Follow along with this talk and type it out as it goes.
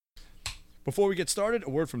Before we get started, a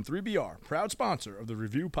word from 3BR, proud sponsor of the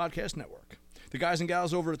Review Podcast Network. The guys and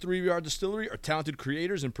gals over at 3BR Distillery are talented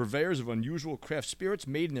creators and purveyors of unusual craft spirits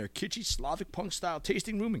made in their kitschy Slavic punk-style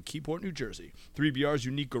tasting room in Keyport, New Jersey. 3BR's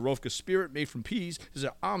unique Gorovka spirit made from peas is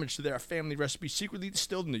a homage to their family recipe secretly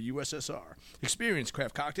distilled in the USSR. Experience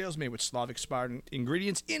craft cocktails made with Slavic-inspired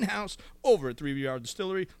ingredients in-house over at 3BR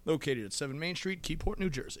Distillery, located at 7 Main Street, Keyport, New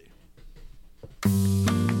Jersey.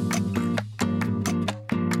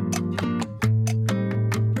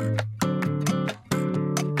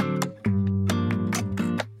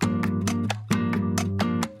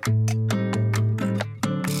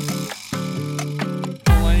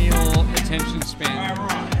 Attention span.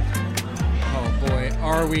 Oh boy,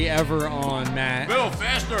 are we ever on, Matt? Bill,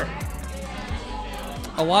 faster!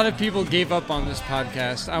 A lot of people gave up on this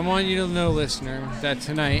podcast. I want you to know, listener, that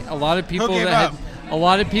tonight a lot of people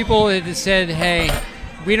had said, "Hey,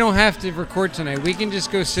 we don't have to record tonight. We can just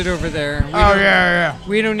go sit over there.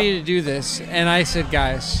 We don't need to do this." And I said,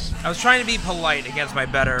 "Guys." I was trying to be polite against my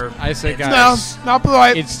better. I said, "Guys, no, not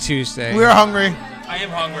polite. It's Tuesday. We're hungry. I am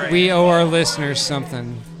hungry. We owe our listeners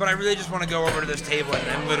something." But I really just want to go over to this table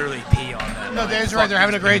and literally pee on them. No, Dave's right. They're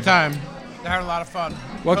having a great time. They're having a lot of fun.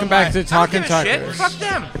 Welcome back to Talking I don't give a Tacos. shit. Fuck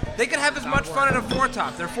them. They can have as much fun in a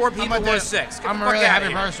four-top. They're 4 people, we're 6. Get I'm the a fuck really outta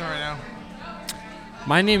happy here. person right now.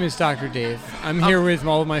 My name is Dr. Dave. I'm here with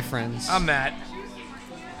all of my friends. I'm Matt.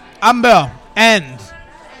 I'm Bill. And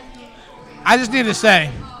I just need to say,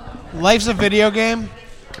 life's a video game,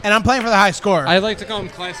 and I'm playing for the high score. I like to call him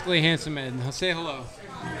classically handsome Ed. Say hello.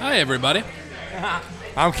 Hi, everybody.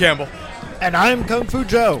 I'm Campbell. And I'm Kung Fu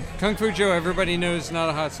Joe. Kung Fu Joe, everybody knows, not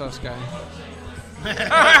a hot sauce guy.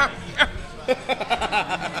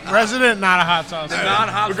 Resident, not a hot sauce.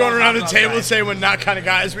 We're going around the table and saying what not kind of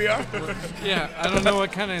guys we are. Yeah, I don't know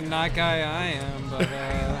what kind of not guy I am, but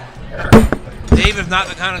Dave is not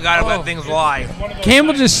the kind of guy to let things lie.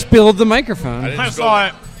 Campbell just spilled the microphone. I saw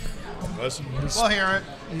it. Listen. We'll hear it.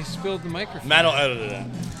 He spilled the microphone. Matt will edit it out.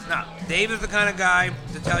 No, Dave is the kind of guy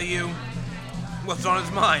to tell you what's on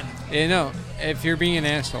his mind. You know, if you're being an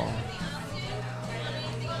asshole.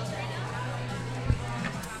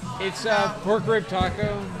 It's pork rib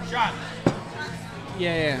taco. Shot.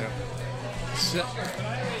 Yeah. So,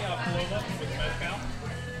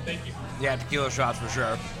 Yeah, tequila shots for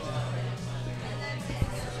sure.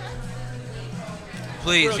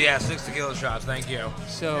 Please, 6 tequila shots. Thank you.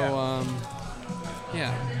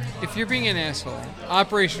 yeah. If you're being an asshole,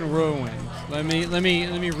 Operation Whirlwind. Let me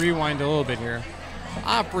rewind a little bit here.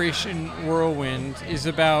 Operation Whirlwind is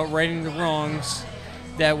about righting the wrongs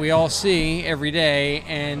that we all see every day,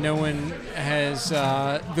 and no one has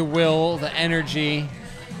the will, the energy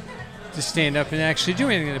to stand up and actually do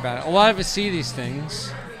anything about it. A lot of us see these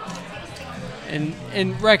things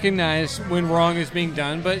and recognize when wrong is being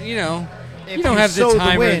done, but you don't have the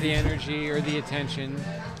time or the energy or the attention.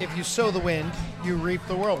 If you sow the wind, you reap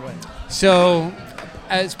the whirlwind. So,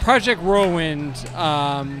 as Project Whirlwind,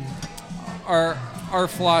 our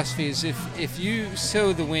philosophy is if you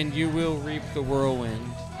sow the wind, you will reap the whirlwind.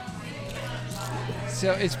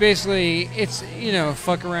 So it's basically,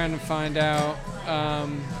 fuck around and find out.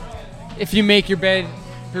 If you make your bed,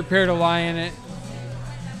 prepare to lie in it.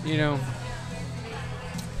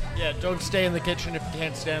 Yeah, don't stay in the kitchen if you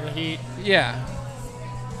can't stand the heat. Yeah,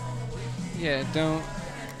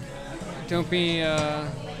 don't be,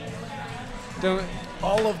 don't.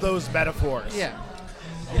 All of those metaphors. Yeah.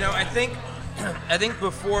 I think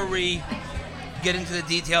before we get into the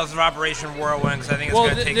details of Operation Whirlwind, because I think it's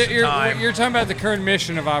going to take some time. You're talking about the current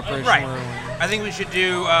mission of Operation Right. Whirlwind. I think we should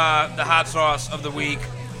do the hot sauce of the week.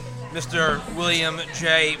 Mr. William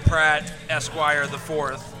J. Pratt, Esquire the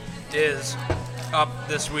Fourth, is up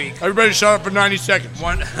this week. Everybody shut up for 90 seconds.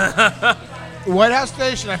 White House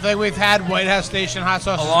Station. I feel like we've had White House Station hot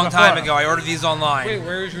sauces A long before. time ago. I ordered these online. Wait,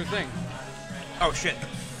 where is your thing? Oh, shit.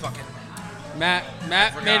 Fucking. Matt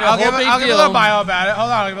made a I'll whole give big a deal. little bio about it. Hold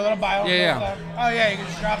on, I'll give a little bio. Yeah. Oh, yeah, you can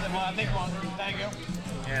just drop them. I think one. Thank you.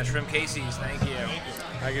 Yeah, Shrimp Casey's. Thank you.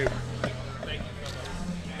 Thank you.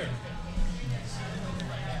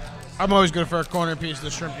 I'm always good for a corner piece of the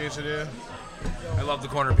shrimp quesadilla. I love the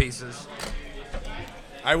corner pieces.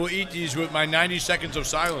 I will eat these with my 90 seconds of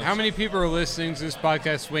silence. How many people are listening to this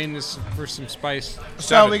podcast waiting for some spice?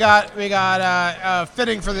 So we got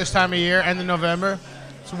fitting for this time of year, end of November.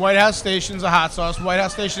 So White House Station's a hot sauce. White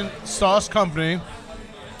House Station Sauce Company.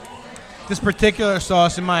 This particular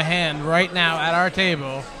sauce in my hand right now at our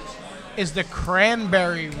table is the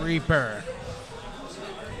Cranberry Reaper.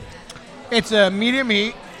 It's a medium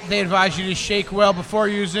heat. They advise you to shake well before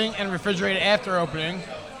using and refrigerate after opening.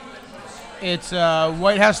 It's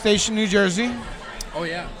White House Station, New Jersey. Oh,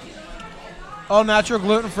 yeah. All natural,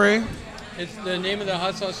 gluten free. It's the name of the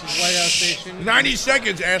hot sauce is White House Station. 90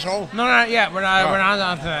 seconds, asshole. No, not yet. We're not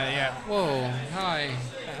on to that yet. Whoa, hi.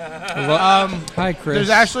 Hi, Chris. There's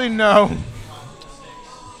actually no.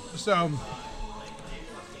 So,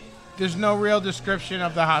 there's no real description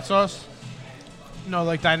of the hot sauce. No,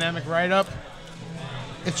 like, dynamic write-up.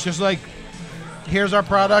 It's just like, here's our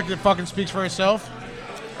product. It fucking speaks for itself.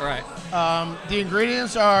 All right. The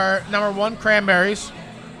ingredients are, number one, cranberries.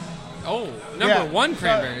 Oh, number one,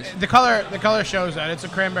 cranberries. The color shows that. It's a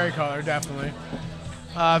cranberry color, definitely.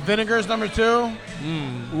 Vinegar is number 2.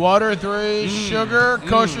 Water 3. Sugar,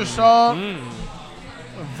 kosher salt.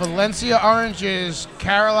 Valencia oranges,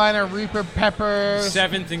 Carolina Reaper peppers.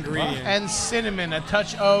 7th ingredient. And cinnamon, a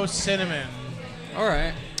touch of cinnamon. All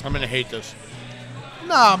right. I'm going to hate this.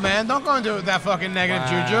 No, man, don't go into it with that fucking negative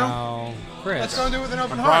juju. Wow. Chris. Let's go into it with an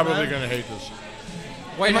open heart, Probably man. going to hate this.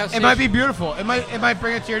 White House It might be beautiful. It might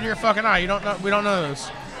bring a tear to your fucking eye. You don't know. We don't know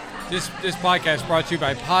this. This podcast brought to you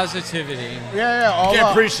by Positivity. Yeah. All Can't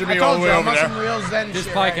up. preach to me I all told the way you, over I'm on there. some real Zen This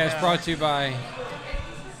shit podcast right now. brought to you by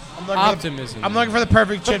I'm looking Optimism. I'm looking for the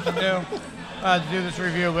perfect chip to do this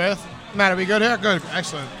review with. Matt, are we good here? Good.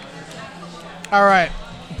 Excellent. All right.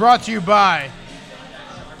 Brought to you by.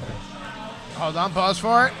 Hold on. Pause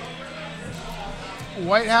for it.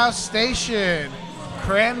 White House Station.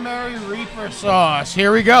 Cranberry Reaper sauce.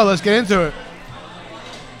 Here we go. Let's get into it.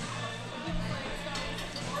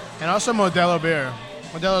 And also Modelo beer.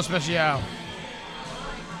 Modelo Especial.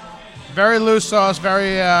 Very loose sauce.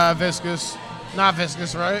 Very viscous. Not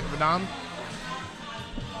viscous, right? Madame?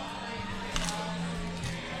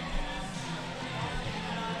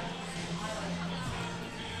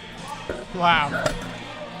 Wow.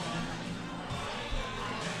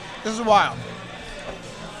 This is wild.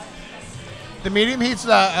 The medium heat's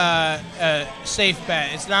a safe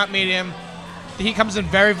bet. It's not medium. The heat comes in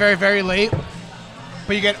very, very, very late,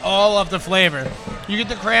 but you get all of the flavor. You get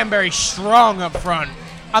the cranberry strong up front.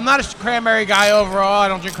 I'm not a cranberry guy overall. I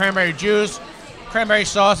don't drink cranberry juice. Cranberry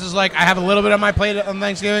sauce is like I have a little bit on my plate on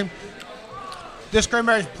Thanksgiving. This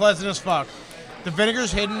cranberry is pleasant as fuck. The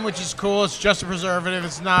vinegar's hidden, which is cool. It's just a preservative.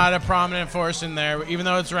 It's not a prominent force in there, even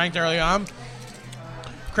though it's ranked early on.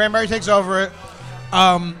 Cranberry takes over it.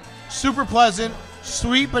 Super pleasant,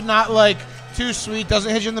 sweet but not like too sweet. Doesn't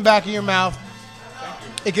hit you in the back of your mouth.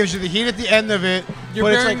 It gives you the heat at the end of it. You're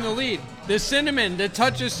but it's bearing like, the lead. The cinnamon, the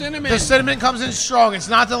touch of cinnamon. the cinnamon comes in strong. It's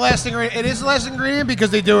not the last ingredient. It is the last ingredient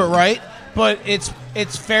because they do it right, but it's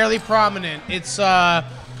fairly prominent. It's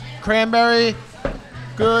cranberry,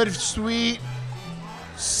 good, sweet,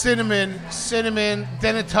 cinnamon,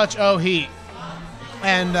 then a touch of heat.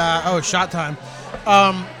 And, shot time.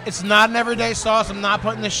 It's not an everyday sauce. I'm not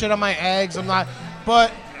putting this shit on my eggs.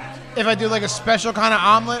 But if I do like a special kind of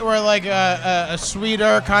omelet where like a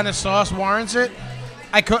sweeter kind of sauce warrants it,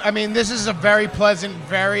 this is a very pleasant,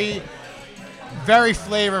 very, very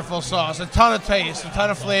flavorful sauce. A ton of taste, a ton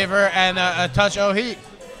of flavor, and a touch of heat.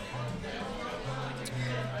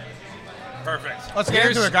 Perfect. Let's get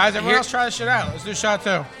into it, guys. Everyone else try this shit out. Let's do shot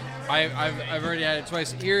 2. I've already had it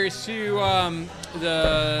twice. Here's to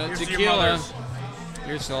the Here's to your tequila. mothers.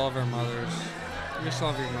 Here's to all of our mothers. Here's to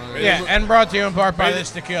all of your mothers. Yeah, and brought to you in part by this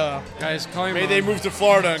tequila. Guys, call your May mom. they move to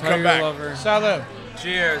Florida and Tell come your back. lover. Salud.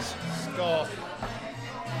 Cheers. Skull.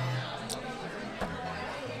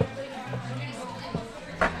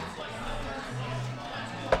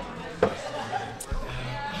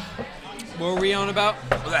 What were we on about?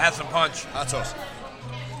 Well, that had some punch. Hot sauce.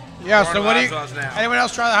 Yeah, Going so to what the do you... hot sauce now. Anyone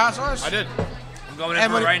else try the hot sauce? I did. I'm going in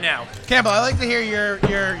And for it what- right now. Campbell, I'd like to hear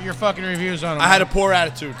your fucking reviews on them. I had a poor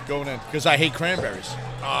attitude going in because I hate cranberries.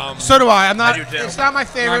 So do I. I'm not... I do too. It's not my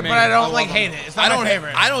favorite, Not me. but I I don't love like them. hate it. It's not my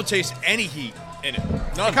favorite. I don't taste any heat in it.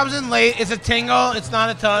 None. It comes in late. It's a tingle. It's not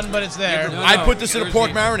a ton, but it's there. No, I put this in a there's pork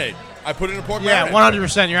heat. marinade. I put it in a pork Yeah, marinade.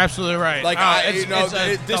 100%. You're absolutely right. Like it's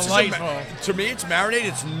this delightful. is to me, it's marinated.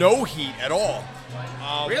 It's no heat at all.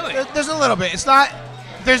 Really? There's a little bit. It's not...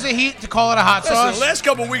 There's a heat to call it a hot Listen, sauce. the last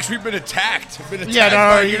couple of weeks we've been attacked. Yeah, no,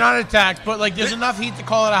 by you're heat. not attacked, but like there's enough heat to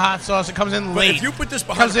call it a hot sauce. It comes in But late. if you put this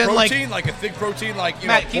Comes behind in, like- protein, like a thick protein, like you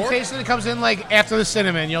Matt, know, keep pork, tasting. It comes in like after the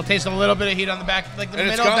cinnamon. You'll taste a little bit of heat on the back, like the And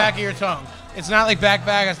it's middle gone. back of your tongue. It's not like back.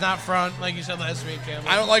 It's not front, like you said last week, Campbell.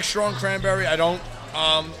 I don't like strong cranberry. I don't.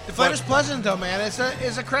 The flavor's pleasant though, man. It's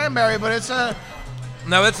a cranberry, but it's a.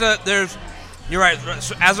 No, you're right.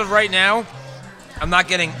 So as of right now, I'm not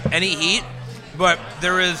getting any heat, but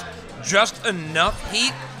there is just enough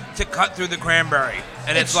heat to cut through the cranberry,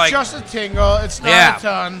 and it's like just a tingle. It's not Yeah. a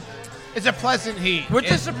ton. It's a pleasant heat. which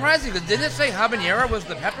It's- is surprising. Didn't it say habanero was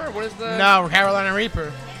the pepper? What is the? No, Carolina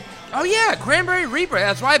Reaper. Oh yeah, cranberry reaper.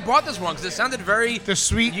 That's why I bought this one because it sounded very The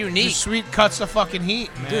sweet, unique. The sweet cuts the fucking heat,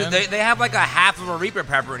 man. Dude, they have like a half of a reaper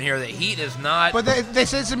pepper in here. The heat is not. But they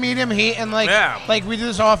say it's a medium heat, and Yeah. like we do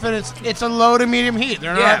this often. It's a low to medium heat.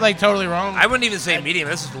 They're Yeah. not like totally wrong. I wouldn't even say medium.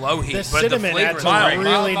 This is low heat, The but cinnamon the flavor adds is a great.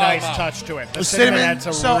 really nice Mild. touch to it. The cinnamon. adds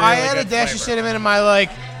a So really I add a good dash flavor. of cinnamon in my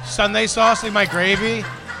like Sunday sauce, like my gravy,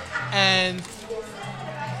 and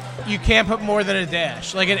you can't put more than a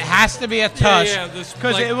dash. Like it has to be a touch yeah, this,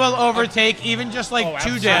 because like, it will overtake even just like 2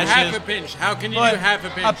 absolutely. dashes. Half a pinch. How can you But do half a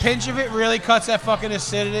pinch? A pinch of it really cuts that fucking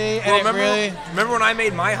acidity, and Well, it really. remember when I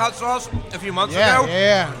made my hot sauce a few months Yeah, ago?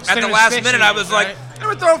 yeah. At the Cinnamon last sticks minute, in I it, was right? like, I'm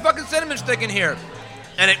gonna throw a fucking cinnamon stick in here,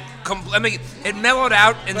 and it mellowed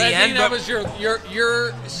out in But the I think end. that But was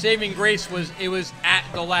your saving grace was it was at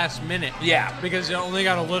the last minute. Yeah. Because it only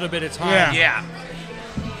got a little bit of time. Yeah.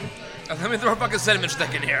 Let me throw a fucking cinnamon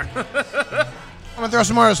stick in here. I'm gonna throw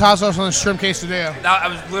some more of this hot sauce on the shrimp quesadilla. I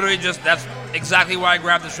was literally that's exactly why I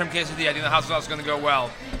grabbed the shrimp quesadilla. I think the hot sauce is gonna go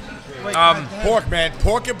well. Pork, man.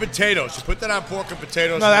 Pork and potatoes. You put that on pork and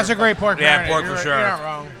potatoes. No, that's a great pork Yeah, marinade. pork You're for right. sure. You're not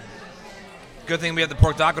wrong. Good thing we had the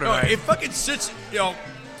pork taco No, tonight. it fucking sits,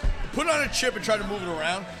 put it on a chip and try to move it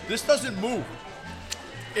around. This doesn't move.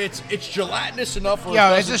 It's gelatinous enough where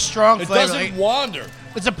Yeah, it it's a doesn't- strong it flavor. doesn't Like, wander.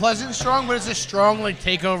 it's a pleasant strong, but it's a strong like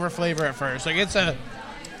takeover flavor at first. Like it's a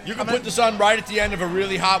You can put this on right at the end of a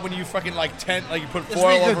really hot when you fucking like you put it's foil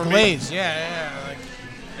really over good meat. glaze. Yeah. Like,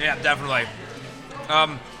 Yeah, definitely.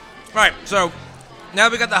 Right, so now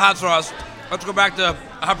we got the hot sauce. Let's go back to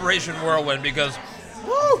Operation Whirlwind because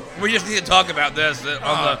we just need to talk about this.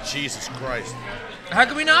 Oh, Jesus Christ. How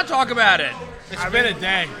can we not talk about it? it's been a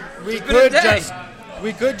day. We It's been a day.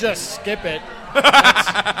 we could just skip it.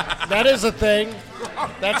 That is a thing.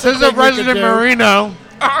 That's This is a a thing we could President do. Marino.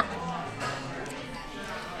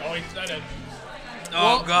 Oh, he said it.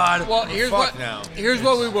 Oh God. Well, here's fuck what now. here's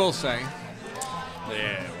what we will say.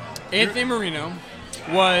 Yeah, Anthony Marino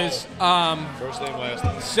was first name, last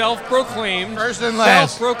name. self-proclaimed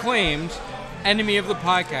enemy of the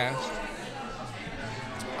podcast.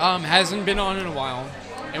 Hasn't been on in a while,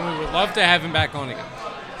 and we would love to have him back on again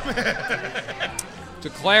to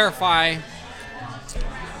clarify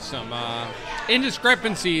some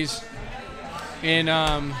indiscrepancies in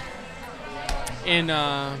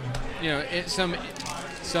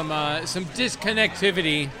some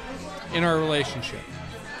disconnectivity in our relationship,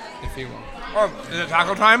 if you will. Oh, is it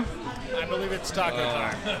taco time? I believe it's taco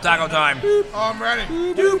time. Taco time. Oh, I'm ready.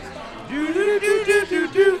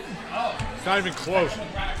 It's not even close.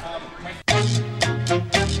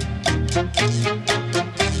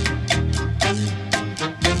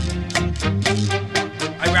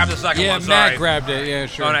 I grabbed the second Yeah, one. Sorry. Matt grabbed it. Yeah,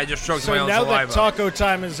 sure. Oh, and I just choked my So own now saliva. that taco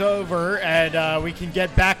time is over and we can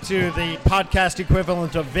get back to the podcast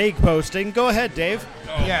equivalent of vague posting, go ahead, Dave.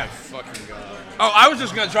 Yeah. Fucking God. Oh, I was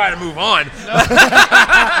just gonna try to move on. No.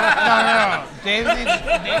 David needs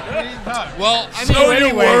to talk. Well, I mean, So you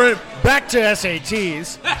anyway, weren't. back to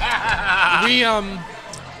SATs.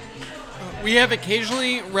 we have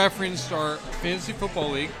occasionally referenced our fantasy football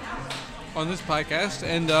league on this podcast,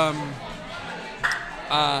 and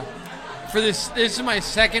for this is my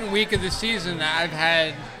second week of the season that I've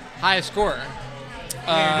had high score you're doing for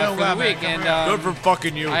well, the man. week, and Good for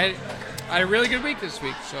fucking you. I had a really good week this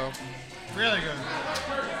week. So Really good.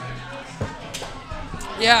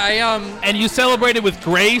 yeah, And you celebrated with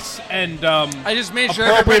grace and I just made sure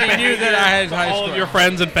appropriate everybody knew that I had to high all score. of your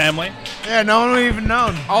friends and family. Yeah, no one would even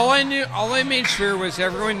known. All I made sure was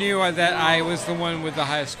everyone knew that I was the one with the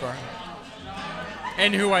highest score,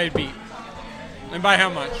 and who I had beat, and by how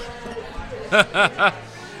much.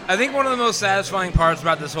 I think one of the most satisfying parts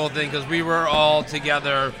about this whole thing, because we were all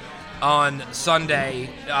together on Sunday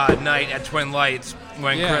night at Twin Lights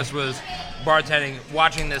when Yeah. Chris was bartending,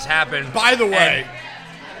 watching this happen. By the way,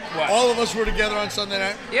 What? all of us were together on Sunday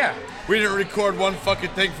night. Yeah. We didn't record one fucking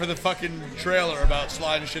thing for the fucking trailer about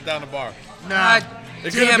sliding shit down the bar. No. God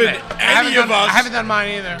It could have damn been it. any of us I haven't done mine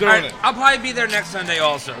either. doing All right, it. I'll probably be there next Sunday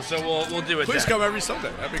also, so we'll do it Please then. come every Sunday.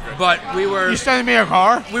 That'd be great. But we were You sending me a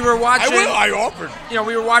car? we were I watching. will. I offered.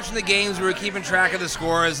 We were watching the games. We were keeping track of the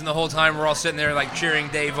scores, and the whole time we're all sitting there like cheering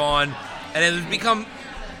Dave on. And it was become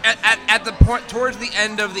at the point towards the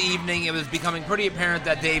end of the evening, it was becoming pretty apparent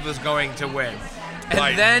that Dave was going to win.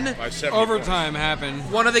 And then by 70 Overtime happened.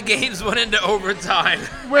 one of the games went into overtime.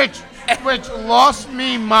 Which lost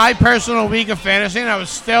me my personal week of fantasy, and I was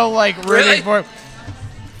still like rooting Really? for it.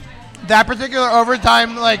 That particular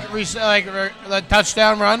overtime, the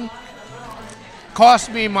touchdown run, cost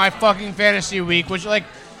me my fucking fantasy week. Which I've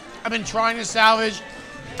been trying to salvage.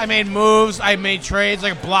 I made moves, I made trades,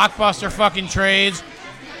 like blockbuster fucking trades.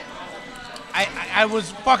 I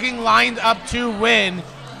was fucking lined up to win,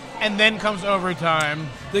 and then comes overtime.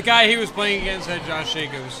 The guy he was playing against had Josh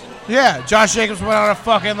Jacobs. Yeah, Josh Jacobs went on a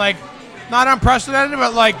fucking, like, not unprecedented,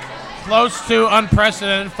 but, like, close to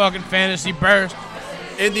unprecedented fucking fantasy burst.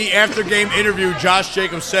 In the after-game interview, Josh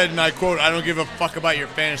Jacobs said, and I quote, "I don't give a fuck about your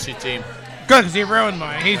fantasy team." Good, because he ruined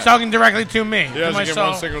mine. He's talking directly to me, He to doesn't give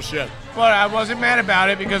myself. one single shit. But I wasn't mad about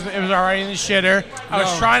it because it was already in the shitter. I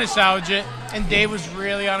was trying to salvage it, and Dave was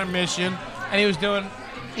really on a mission, and he was doing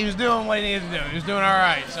what he needed to do. He was doing all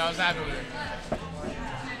right, so I was happy with it.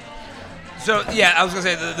 So yeah, I was gonna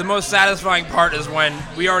say the most satisfying part is when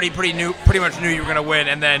we already pretty much knew you were gonna win,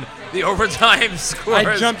 and then the overtime score.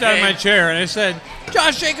 I jumped out of my chair and I said,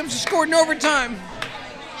 Josh Jacobs has scored in overtime.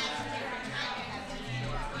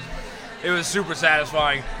 It was super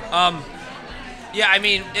satisfying. Yeah, I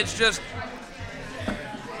mean, it's just,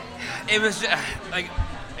 it was just, like,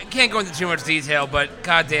 I can't go into too much detail, but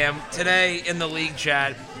goddamn, today in the league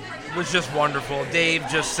chat was just wonderful. Dave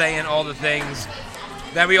just saying all the things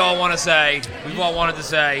that we all want to say, we've all wanted to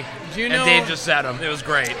say, Do you and know- Dave just said them. It was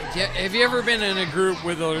great. Yeah, have you ever been in a group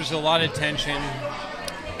where there's a lot of tension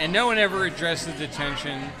and no one ever addresses the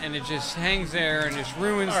tension and it just hangs there and just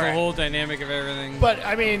ruins the right. whole dynamic of everything? But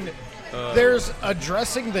I mean, there's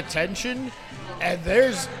addressing the tension, and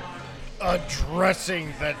there's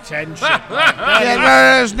addressing the tension. Like, that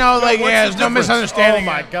Yeah, is- there's no, like, what's yeah, the there's no difference? misunderstanding.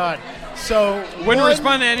 Oh my god! So Wouldn't one-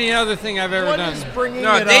 respond to any other thing I've ever one done. is bringing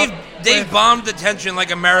No, it Dave up Dave bombed the tension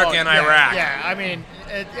like America and yeah, Iraq. Yeah, I mean,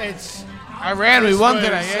 it's Iran, we This won was,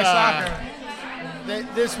 today. Yeah, soccer.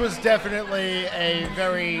 this was definitely a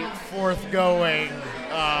very forthgoing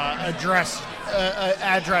address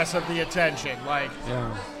of the attention. Like,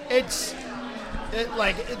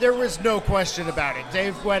 like there was no question about it.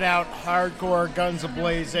 Dave went out hardcore, guns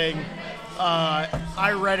a-blazing.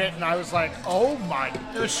 I read it and I was like, "Oh my!"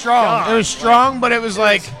 It was strong. It was strong, but it was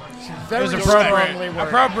like Very it was strongly appropriate. worded.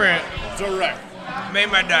 Appropriate. Direct.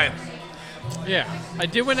 Made my day. Yeah, I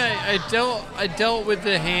did when I dealt with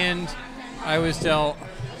the hand I was dealt.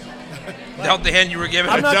 Dealt the hand you were given.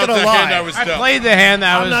 I'm not Dealt gonna the lie. hand I was I dealt. played the hand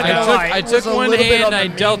that I'm was not dealt. gonna lie. I It took was a one little bit hand, on I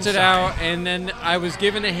the dealt mean it side. out, and then I was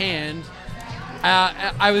given a hand.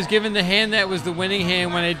 I was given the hand that was the winning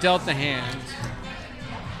hand when I dealt the hand.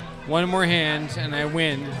 One more hand, and I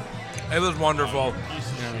win. It was wonderful.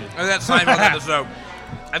 And that Seinfeld episode.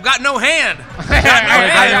 I've got no hand. I got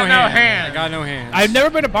no hand. hand. I got no hand. I've never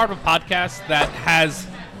been a part of a podcast that has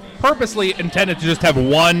purposely intended to just have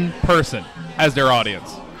one person as their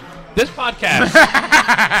audience. This podcast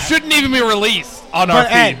shouldn't even be released on our But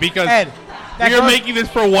feed Ed, because Ed, that we are goes- making this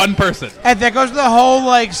for one person. And that goes to the whole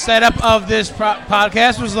like setup of this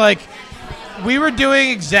podcast was like we were doing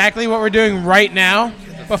exactly what we're doing right now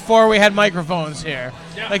before we had microphones here.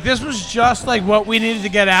 Like this was just like what we needed to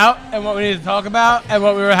get out and what we needed to talk about and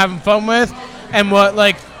what we were having fun with and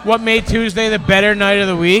what made Tuesday the better night of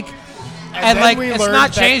the week. And then like we it's learned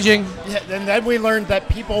not that- changing. Yeah, and then we learned that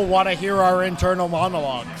people want to hear our internal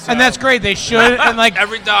monologues. And that's great. They should and like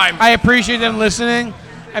Every time. I appreciate them listening.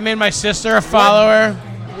 I made my sister a follower.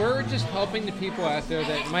 We're just helping the people out there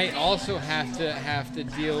that might also have to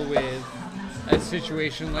deal with a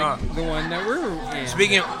situation like the one that we're in.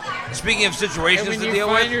 Speaking of and situations when to you deal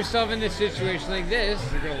find with, yourself in a situation like this,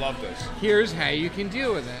 You're gonna love this. here's how you can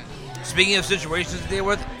deal with it. speaking of situations to deal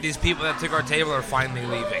with, these people that took our table are finally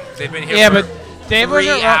leaving. They've been here Yeah, for but Dave 3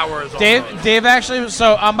 wasn't hours. Dave, almost. Dave actually.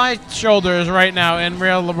 So on my shoulders right now in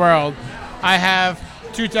real world, I have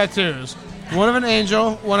 2 tattoos. One of an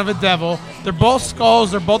angel, one of a devil. They're both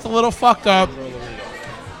skulls. They're both a little fucked up.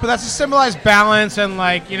 But that's to symbolize balance and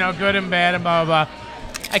like good and bad and blah blah blah.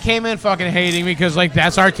 I came in fucking hating because like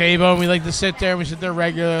that's our table and we like to sit there and we sit there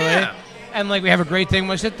regularly and like we have a great thing when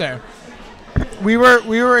we sit there. We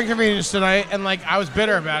were inconvenienced tonight and like I was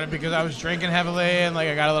bitter about it because I was drinking heavily and like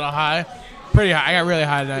I got a little high. Pretty high. I got really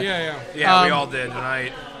high tonight. Yeah, we um, all did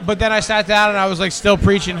tonight. But then I sat down and I was like still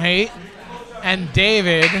preaching hate, and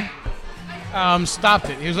David stopped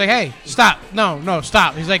it. He was like, "Hey, stop! No,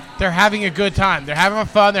 stop!" He's like, "They're having a good time. They're having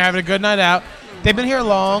fun. They're having a good night out. They've been here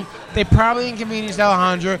long. They probably inconvenienced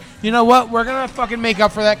Alejandra. You know what? We're gonna fucking make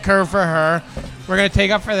up for that curve for her. We're gonna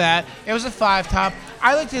take up for that. It was a 5 top.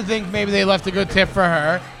 I like to think maybe they left a good tip for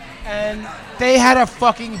her, and they had a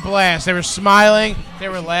fucking blast. They were smiling. They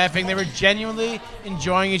were laughing. They were genuinely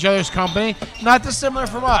enjoying each other's company. Not dissimilar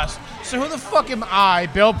from us. So who the fuck am I,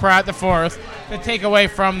 Bill Pratt IV, to take away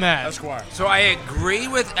from that? Esquire. So I agree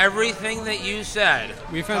with everything that you said,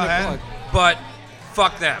 We found Go the ahead. plug. but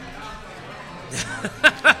fuck them.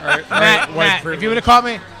 Matt, if you would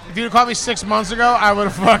have caught me 6 months ago, I would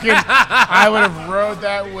have rode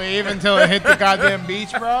that wave until it hit the goddamn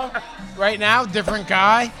beach, bro. Right now, different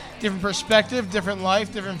guy, different perspective, different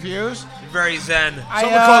life, different views. Very zen. Some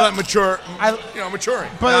would call that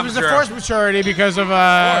maturing. But it was a forced maturity because of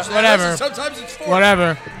whatever. Sometimes it's forced.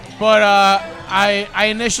 Whatever. But I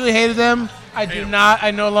initially hated them.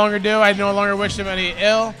 I no longer do. I no longer wish them any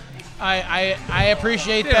ill. I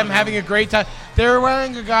appreciate them having a great time. They're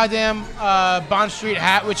wearing a goddamn Bond Street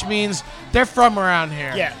hat, which means they're from around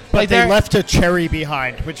here. Yeah, but they left a cherry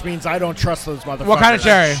behind, which means I don't trust those motherfuckers. What kind of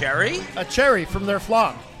cherry? Cherry? A cherry from their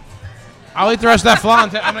flan. I'll eat the rest of that flan.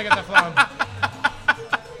 I'm going to get that flan.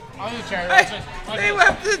 I'll eat cherry. They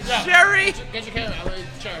left the cherry? Get your camera. I'll eat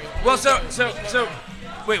cherry. Well, so,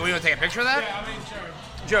 wait, we want to take a picture of that? Yeah, I'll eat cherry.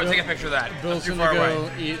 Joe, take a picture of that. Bill's That's too gonna far go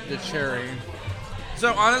away. eat the cherry.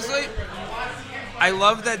 So honestly, I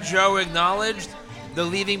love that Joe acknowledged the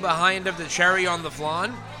leaving behind of the cherry on the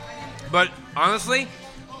flan. But honestly,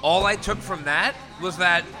 all I took from that was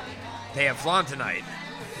that they have flan tonight.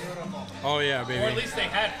 Oh yeah, baby. Or at least they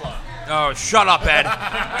had fun. Oh, shut up, Ed.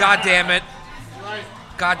 God damn it.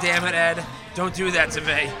 God damn it, Ed. Don't do that to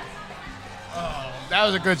me. That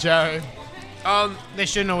was a good cherry. They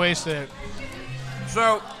shouldn't have wasted it.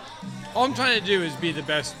 So, All I'm trying to do is be the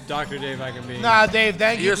best Dr. Dave I can be. Nah, Dave,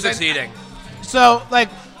 thank you. you're succeeding. So, like,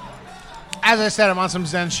 as I said, I'm on some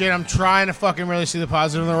Zen shit. I'm trying to fucking really see the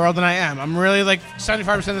positive in the world, and I am. I'm really, like,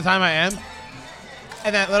 75% of the time I am.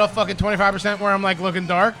 And that little fucking 25% where I'm, like, looking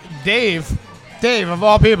dark. Dave, of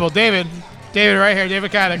all people, David right here,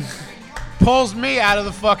 David Caddick, pulls me out of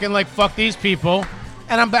the fucking, like, fuck these people.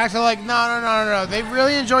 And I'm back to, like, no. They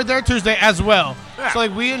really enjoyed their Tuesday as well. Yeah. So,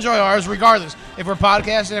 like, we enjoy ours regardless. If we're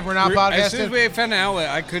podcasting, if we're not As soon as podcasting. we found an outlet,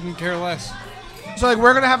 I couldn't care less. So, like,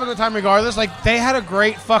 we're going to have a good time regardless. Like, they had a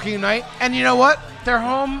great fucking night. And you know what? They're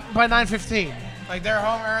home by 9:15. Like, they're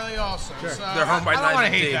home early also. Sure. So They're home by I don't want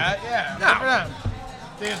to 9:15. hate that. Yeah. No. Good for them.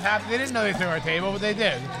 They just they didn't know they threw our table, but they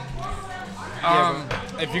did.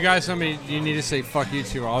 If you guys tell me you need to say fuck you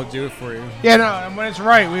two, I'll do it for you. Yeah, no, and when it's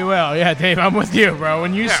right, we will. Yeah, Dave, I'm with you, bro.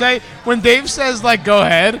 When you Yeah. when Dave says, like, go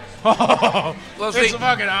ahead, Well, it's see-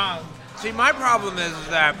 fucking on. See, my problem is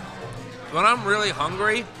that when I'm really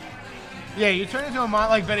hungry, Yeah, you turn into a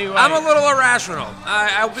like Betty White. I'm a little irrational.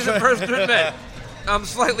 I'll be the first to admit. I'm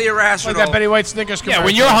slightly irrational. like that Betty White Snickers commercial. Yeah,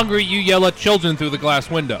 when you're hungry, you yell at children through the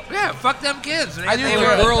glass window. Yeah, fuck them kids. I do They too.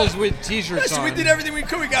 were- Girls with t-shirts Listen, on. we did everything we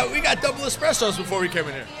could. We got double espressos before we came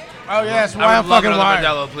in here. Oh, yeah, that's I why I'm would love fucking another wired.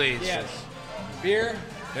 Modelo, please. Yes. Beer?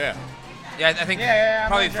 Yeah. Yeah, I think Yeah, I'm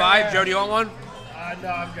probably gonna 5. drink, Joe, do you want one? No,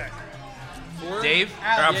 I'm good. Dave? Or,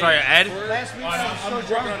 I'm sorry, Ed? Last week, I was so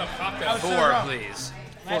drunk. I was so 4, drunk. please.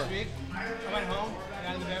 Last week, I went home, I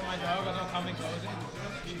got in the bed with my dog, I was on coming closing.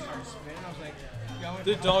 She started spinning. I was like, yo,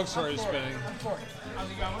 The dog started spinning. I was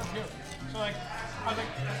like, yo, what's good? So, like, I was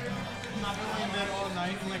like, I'm not going to lay in bed all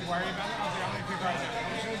night and, like, worry about it. I was like, I'm going to puke right now.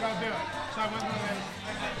 I'm just going to go do it. So I went home and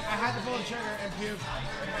I had to pull the trigger and puke.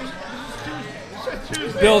 This is Tuesday. This is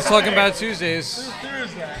Tuesday. Bill's talking about Tuesdays. This is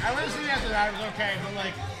Tuesday. I went to sleep after that. It was okay, but,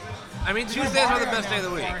 like, I mean, Tuesdays are the best day of the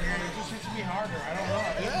week. it just hits me harder. I don't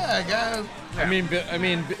know. Yeah, I guess. I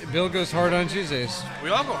mean, Bill goes hard on Tuesdays. We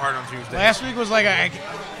all go hard on Tuesdays. Last week was like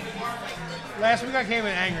last week I came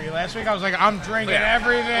in angry. Last week I was like, I'm drinking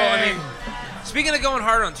everything. Well, I mean, speaking of going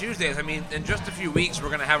hard on Tuesdays, I mean, in just a few weeks, we're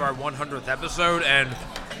going to have our 100th episode, and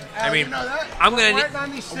I mean, you know that? I'm going We're to at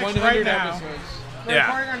 96 100 right now. episodes. We're Yeah.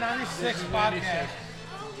 recording our 96th podcast.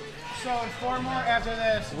 So in 4 more after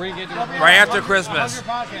this. We're gonna get to we'll be Right on after 100 Christmas.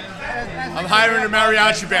 podcasts. I'm hiring a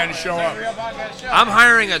mariachi band to show up. Real podcast show. I'm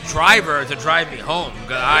hiring a driver to drive me home,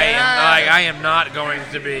 because I am not going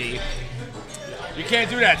to be. You can't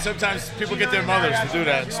do that. Sometimes people get their mothers to do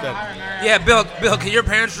that instead. Yeah, Bill, can your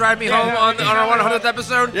parents drive me home on our 100th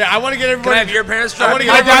episode? Yeah, I want to get Can I everybody. have your parents I drive want me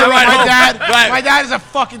to home? get everybody my home. dad, Right. my dad is a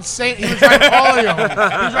fucking saint. He was right all of you. He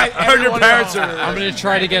was right. I heard your parents are. I'm going to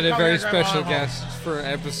try to get a very special guest for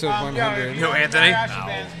episode 100. Who, Anthony?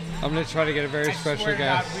 I'm going to try to get a very special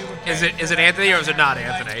guest. Is it Anthony or is it not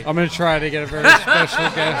Anthony? I'm going to try to get a very special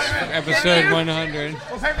guest for episode 100.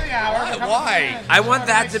 We'll pay for the hour. Why? I want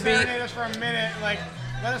that to be. Serenade us for a minute. Like,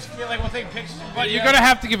 let us feel like we'll take pictures. But you're going to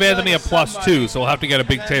have to give Anthony a plus too, so we'll have to get a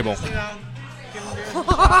big table. You know, give him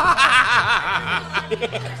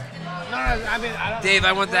beer. No, I mean, I don't. Dave,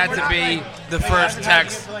 I want that to be the first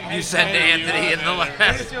text you send to Anthony in the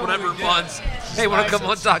last whatever months. Hey, want to come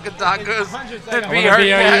on Talking Tacos and be our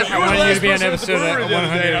guest? I want you to be on episode of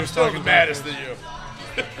 100 I'm of still the Talking baddest than you.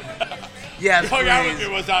 Yes, Hung out with please.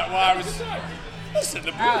 me was while I was. Listen,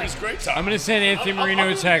 the brewery's great time. I'm going to send Anthony Marino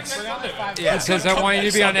a text. Yeah. It says, I want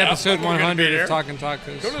you to be on episode We're gonna be 100 here. of Talking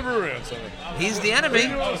Tacos. Go to the brewery on Sunday. He's the enemy.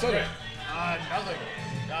 Sunday. Nothing.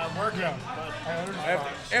 Working.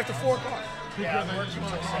 After 4 o'clock. Yeah, I'm working till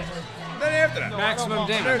 6. Then after that. Maximum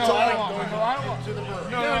Then damage. it's all like, I want to the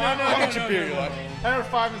brewery. I'll get you beer you like. I ordered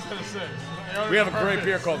 5 instead of 6. We have a great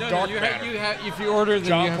beer called Dark Matter. If you order, then you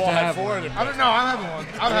John have Paul to had have 4 one. of them. I don't know. I'm having one.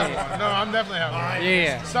 I'm having one. No, I'm definitely having one.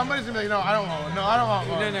 Yeah. Somebody's gonna be like, no, I don't want one. No, I don't want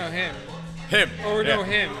one. No, him. Him. Or Yeah. no,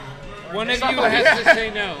 him. One of you has to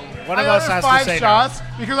say no. One of I us ordered has 5 to say shots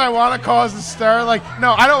because I want to cause a stir. Like,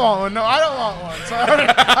 no, I don't want one. No, I don't want one. So I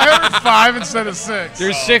ordered 5 instead of 6.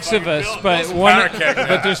 There's 6 of us, but some one. powder keg, man.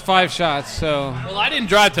 But there's 5 shots, so. Well, I didn't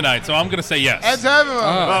drive tonight, so I'm going to say yes. Ed's having one.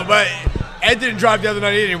 Well, but Ed didn't drive the other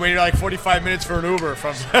night either. He waited like 45 minutes for an Uber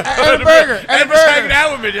from. And a burger. Ed was hanging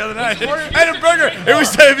out with me the other night. And a burger. It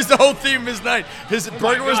was the whole theme of his night. His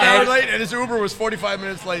burger was an hour late, and his Uber was 45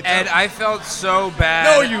 minutes late. And I felt so bad.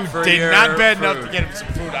 No, you for did your not bad enough food. to get him some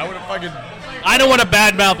food. I would have fucking. I don't want to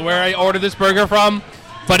badmouth where I ordered this burger from,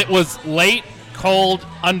 but it was late, cold,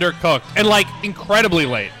 undercooked, and like incredibly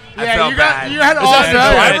late. I Yeah, felt you bad. had all that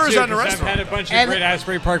that. drivers on the I've restaurant? had a bunch of And- great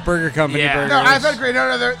Asbury Park Burger Company Yeah. burgers. No, I've had great.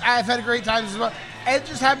 I've had great times as well. Ed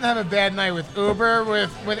just happened to have a bad night with Uber,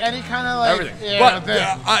 with any kind of like. Everything. Yeah,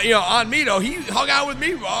 But, on me, though, he hung out with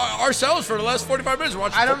me ourselves for the last 45 minutes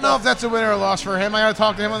watching I don't know football. if that's a win or a loss for him. I got to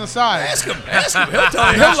talk to him on the side. Ask him. He'll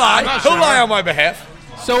tell you. He'll lie. He'll lie on my behalf.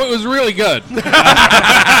 So it was really good.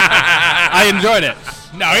 I enjoyed it.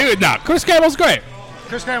 No, Chris Campbell's great.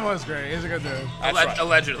 Chris Campbell was great. He's a good dude. That's right.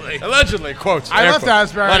 Allegedly. Allegedly, quotes. I air left quotes.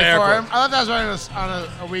 Asbury Lot of air for quotes. him. I left Asbury on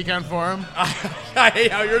a weekend for him. I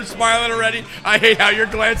hate how you're smiling already. I hate how you're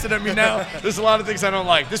glancing at me now. There's a lot of things I don't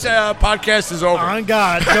like. This podcast is over. On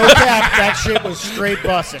God, no cap, that shit was straight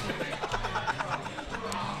bussin'.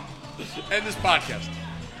 End this podcast.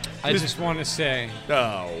 I just want to say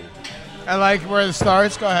No. I like where it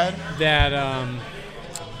starts. Go ahead. that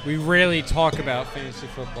we rarely talk about fantasy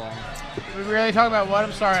football. We really talk about what?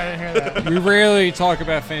 I'm sorry, I didn't hear that. We rarely talk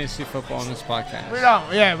about fantasy football on this podcast. We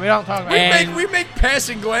don't. Yeah, we don't talk about And- it. We make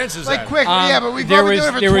passing glances at Like it. quick. Yeah, but we've there been was doing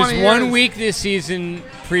it for there 20 was one years. week this season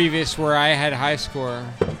previous where I had high score,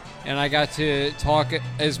 and I got to talk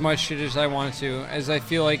as much shit as I wanted to, as I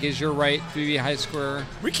feel like is your right to be a high scorer.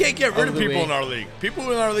 We can't get rid of Of the people week. in our league.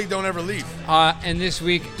 People in our league don't ever leave. And this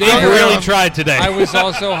week, Dave I, really tried today. I was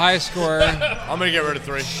also high scorer, I'm going to get rid of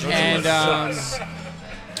 3. and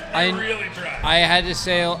I had to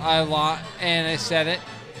say a lot, and I said it.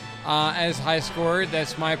 As high scorer,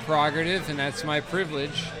 that's my prerogative, and that's my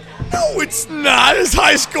privilege. No, it's not. As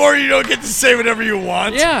high score, you don't get to say whatever you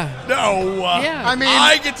want. Yeah. No. Yeah. I mean-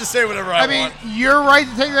 I get to say whatever I I mean, want. you're right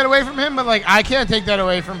to take that away from him, but like I can't take that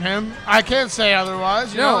away from him. I can't say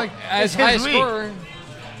otherwise. You know, No, like as it's high his week. scorer,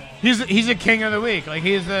 He's a king of the week. Like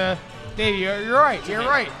he's a Dave. You're right. You're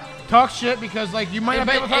right. Talk shit because like you might not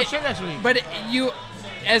be able to talk shit next week. But you,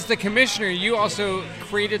 as the commissioner, you also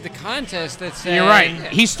created the contest that said You're right.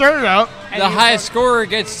 He started out. the highest scorer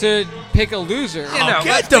gets to pick a loser. You know, Get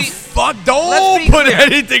let's the be- fuck. let's Don't be put clear.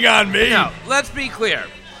 anything on me. No, let's be clear.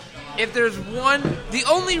 If there's the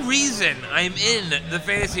only reason I'm in the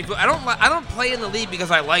fantasy football, I don't play in the league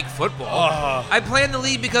because I like football. I play in the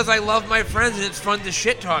league because I love my friends and it's fun to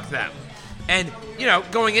shit talk them. And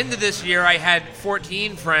going into this year, I had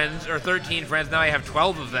 14 friends or 13 friends. Now I have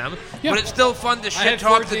 12 of them. Yeah. But it's still fun to had shit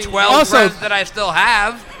talk the 14. 12 Also- friends that I still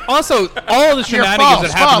have. Also, all the shenanigans false,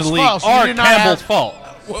 that happen in the false, league false. You are do not Campbell's have- fault.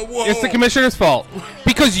 Whoa, whoa, It's the whoa. commissioner's fault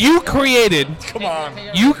because you created Come on.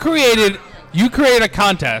 a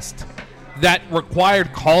contest that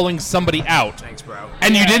required calling somebody out. Thanks, bro.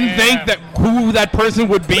 And you didn't think that who that person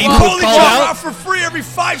would be who was Calling called you out? out for free every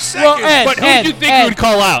 5 seconds. Ed, But who did you think you would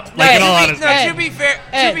call out? Like, in all honesty. To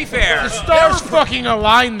be fair, The stars fucking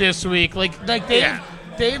aligned this week. Like Dave. Yeah.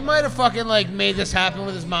 Dave might have fucking like made this happen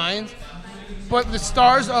with his mind, but the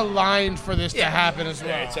stars aligned for this to happen as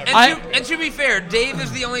well. And to be fair, Dave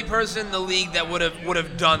is the only person in the league that would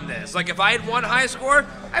have done this. Like if I had won high score,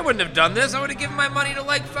 I wouldn't have done this. I would have given my money to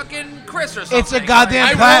like fucking Chris or something. It's a goddamn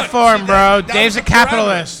I platform, won. bro. That Dave's was a the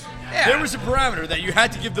capitalist. Yeah. There was a parameter that you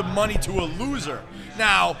had to give the money to a loser.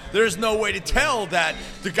 Now, there's no way to tell that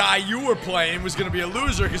the guy you were playing was going to be a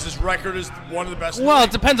loser because his record is one of the best. in the Well, league.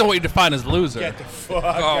 it depends on what you define as loser. Get the fuck Oh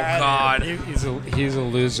out of here. God. He's a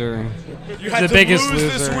loser. You had the to biggest lose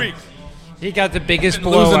loser. this week. He got the biggest Been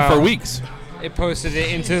losing blowout. for weeks. It posted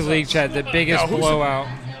it into the league chat. The biggest Now, who's it? blowout.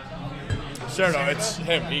 Cerdo, it's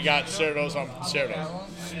him. He got Cerdo's on Cerdo.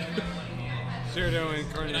 and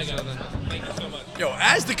Yo,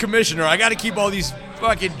 as the commissioner, I got to keep all these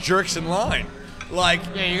fucking jerks in line. Like,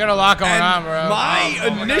 Yeah, you got a lot going and on, bro.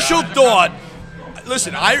 my initial thought.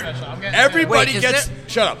 Listen, everybody Wait, is gets. there-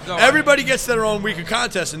 Shut up. Go on. Everybody gets their own week of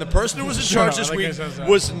contest, and the person who was in charge this up, like week I said so.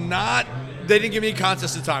 was not. They didn't give me a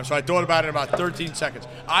contest at the time, so I thought about it in about 13 seconds.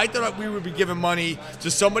 I thought we would be giving money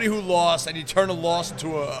to somebody who lost, and you turn a loss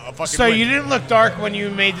into a fucking. So win. you didn't look dark when you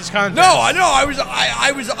made this contest? No, I know.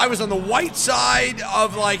 I was on the white side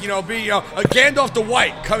of being a Gandalf the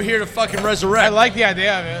White. Come here to fucking resurrect. I like the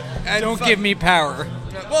idea of it. And Don't give me power.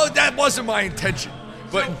 Well, that wasn't my intention,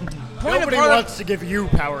 but Nobody wants to give you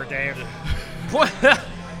power, Dave.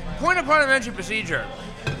 Point of parliamentary procedure.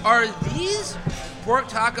 Are these pork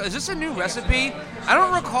tacos? Is this a new recipe? I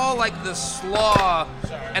don't recall like the slaw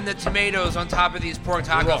and the tomatoes on top of these pork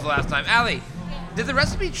tacos last time. Ali, did the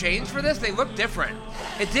recipe change for this? They look different.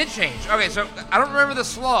 It did change. Okay, so I don't remember the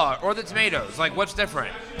slaw or the tomatoes. Like, what's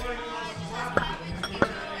different?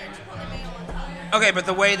 Okay, but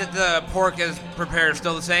the way that the pork is prepared is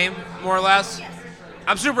still the same, more or less?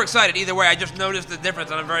 I'm super excited either way. I just noticed the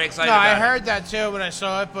difference, and I'm very excited No, about I it. heard that too when I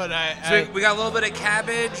saw it, but So we got a little bit of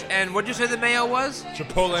cabbage, and what'd you say the mayo was?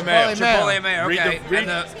 Chipotle mayo. Chipotle mayo, Read okay.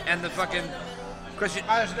 the- And the fucking Christian.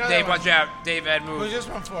 there's another Dave, one. watch out. Dave, Ed, who's move. this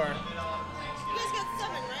one for?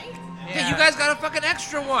 Yeah, you guys got a fucking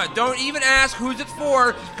extra one. Don't even ask who's it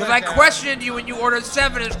for, because I Okay. questioned you when you ordered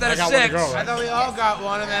 7 instead of 6. I thought we all got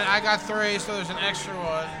one, and then I got 3, so there's an extra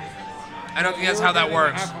one. I don't think that's how that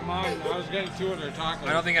works. Half of mine. I was getting 200 tacos.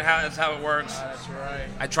 I don't think that's how it works. That's right.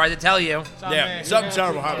 I tried to tell you. Yeah, something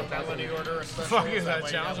terrible happened. Fuck is that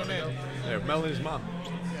challenge on me? Yeah, Melanie's mom.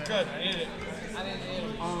 Good, I need it.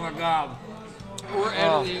 Oh my god. We're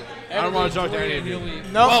Italy. I don't want to talk to any of you.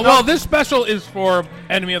 No, Well, this special is for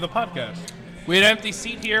enemy of the podcast. We had an empty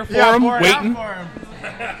seat here for him, pour it waiting. out for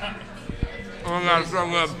him. Oh my god, it's so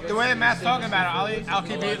good. The way that Matt's talking about it, I'll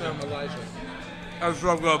keep eating them. That's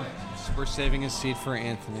so good. We're saving a seat for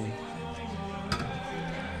Anthony.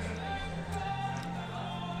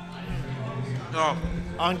 Oh,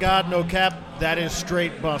 On God, no cap, that is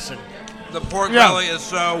straight bussin'. the pork Yeah. belly is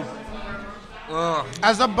so. Ugh.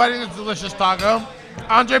 As I'm biting this delicious taco,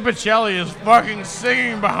 Andre Bocelli is fucking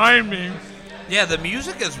singing behind me. Yeah, the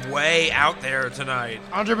music is way out there tonight.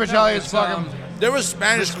 Andre Bocelli is fucking. There was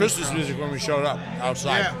Spanish Christmas music when we showed up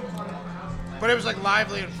outside. Yeah. But it was like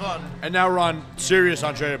lively and fun. And now we're on serious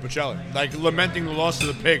Andrea Bocelli, like lamenting the loss of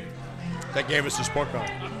the pig that gave us this pork belly.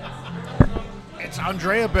 It's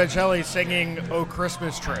Andrea Bocelli singing "Oh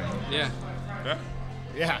Christmas Tree." Yeah.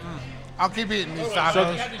 Yeah. I'll keep eating these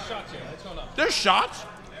tacos. There's shots.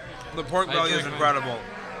 The pork belly is incredible.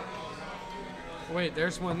 Wait,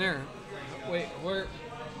 there's one there. Wait, where?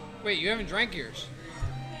 Wait, you haven't drank yours.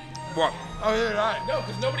 What? Oh, yeah, right. No,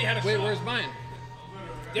 because nobody had a Wait, where's mine?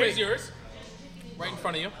 There's yours. Right in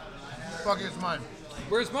front of you. Fuck it, it's mine.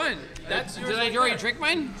 Where's mine? That's Did yours I right already there. drink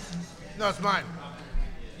mine? No, it's mine.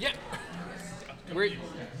 Yeah. Where?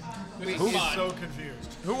 He's so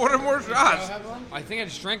confused. Who ordered more shots? I think I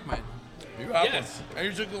just drank mine. You have Yes. one. And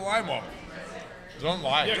you took the lime off. Don't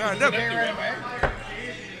lie. Yeah,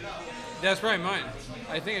 That's probably mine.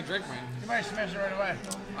 I think I drank mine. You might smash it right away.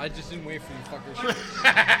 I just didn't wait for you fuckers.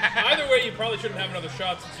 Either way, you probably shouldn't have another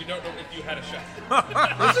shot since you don't know if you had a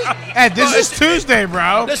shot. Hey, this is Tuesday,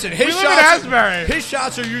 bro. Listen, we his live in shots. Asbury. His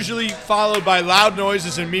shots are usually followed by loud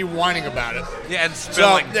noises and me whining about it. Yeah, and So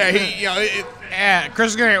spilling. yeah, he, Yeah,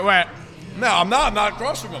 Chris is gonna get wet. no, I'm not. I'm not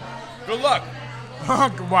across from him. Good luck,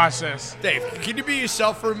 Watch this. Dave. Can you be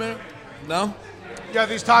yourself for a minute? No. Yo,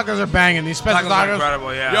 these tacos are banging. These special Tacos are tacos.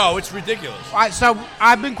 incredible, yeah. Yo, it's ridiculous. So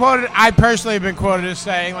I've been quoted. I personally have been quoted as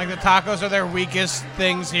saying like the tacos are their weakest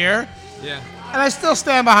things here, Yeah. and I still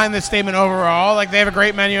stand behind this statement overall. Like they have a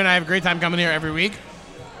great menu, and I have a great time coming here every week.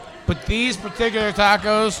 But these particular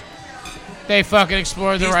tacos, they fucking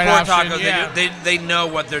explored the These right pork option. tacos, Yeah. they know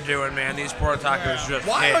what they're doing, man. These pork tacos just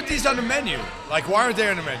Why hit. aren't these on the menu? Like, why aren't they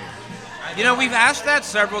on the menu? You know, we've asked that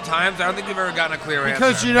several times. I don't think we've ever gotten a clear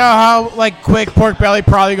Because answer. you know how like quick pork belly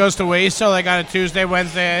probably goes to waste. So like on a Tuesday,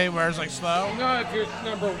 Wednesday, where it's like slow. No, if you're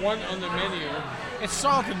number one on the menu. It's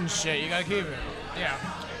salted and shit. You gotta keep it. Yeah.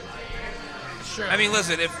 Sure. I mean,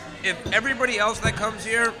 listen, if everybody else that comes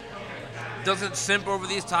here doesn't simp over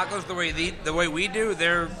these tacos the way we do,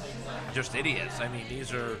 they're just idiots. I mean,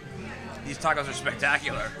 these tacos are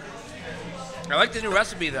spectacular. I like the new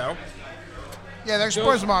recipe though. yeah, there's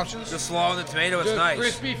some options. The slaw and the tomato is Those nice.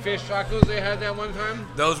 crispy fish tacos they had that one time,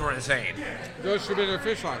 Those were insane. those should be their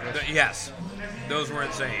fish tacos. Yes, those were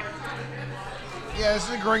insane. Yeah, this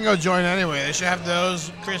is a gringo joint anyway. They should have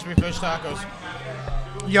those crispy fish tacos.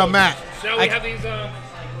 Yo, Matt. Shall we have these? Oh,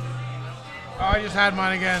 I just had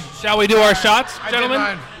mine again. Shall we do our shots, I gentlemen? did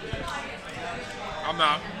mine. I'm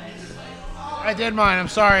not. I did mine. I'm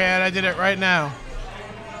sorry, Ed. I did it right now.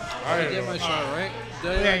 I did my shot, right?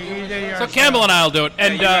 Yeah, you did yours. So Campbell and I will do it.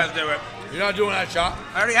 And you guys do it. You're not doing that shot?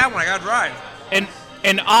 I already have one. I got to drive.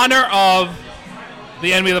 in honor of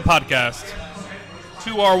the enemy of the podcast,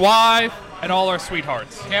 to our wife and all our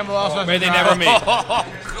sweethearts, Campbell also has may to they drive. never meet. Oh,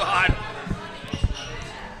 God.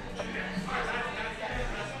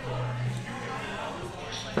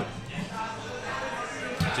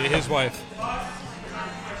 To his wife.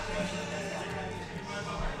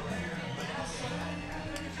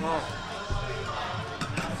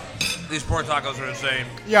 These pork tacos are insane.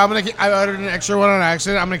 Yeah, I ordered an extra one on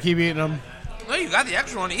accident. I'm gonna keep eating them. No, you got the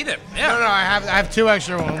extra one. Eat it. Yeah. No, I have 2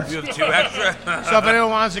 extra ones. You have 2 extra. So if anyone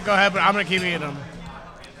wants to, go ahead. But I'm gonna keep eating them.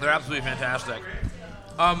 They're absolutely fantastic.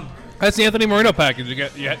 That's the Anthony Marino package.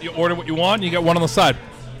 You order what you want, and you get one on the side.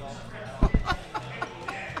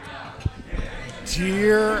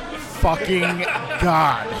 Dear fucking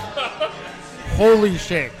God. Holy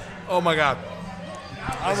shit. Oh my God.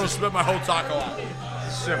 I almost spit my whole taco out.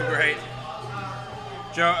 So great.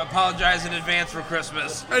 Joe, apologize in advance for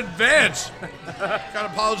Christmas. Advance. Gotta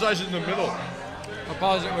apologize in the middle.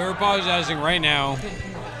 We're apologizing right now.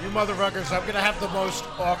 You motherfuckers, I'm going to have the most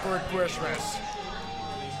awkward Christmas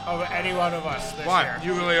of any one of us this Why? year.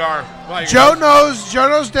 You really are. Why? Joe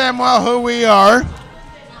knows damn well who we are,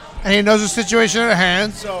 and he knows the situation at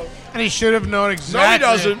hand. So, And he should have known No, he exactly.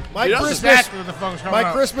 doesn't. My He doesn't. Christmas- Exactly what the fuck's coming my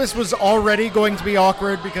up. Christmas was already going to be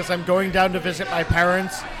awkward because I'm going down to visit my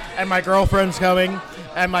parents and my girlfriend's coming.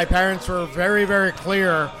 And my parents were very, very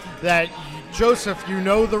clear that, Joseph, you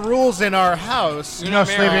know the rules in our house. You know,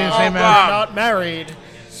 sleeping in the same You're house. not married,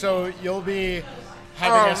 so you'll be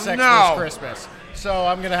having a sexless no. Christmas. So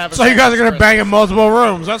I'm going to have a So you guys are sexless gonna bang in multiple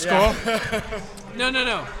rooms. That's Yeah. cool.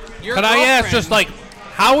 No. Your Can I ask, girlfriend- just like,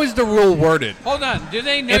 how is the rule worded? Hold on. Do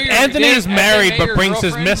they know If your Anthony is have they married met but your brings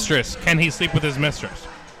his girlfriend? mistress, can he sleep with his mistress?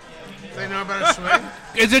 They know about a swing.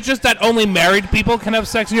 Is it just that only married people can have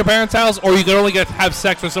sex in your parents' house, or you can only have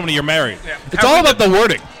sex with somebody you're married? It's all about the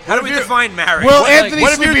wording. How do we define marriage? Will What- Anthony What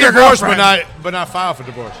if sleep you're with your divorced but girlfriend? not file for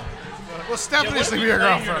divorce? Well, Stephanie sleep with your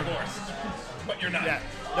girlfriend. But you're not. Yeah.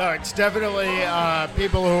 No, it's definitely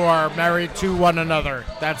people who are married to one another.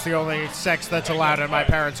 That's the only sex that's allowed in my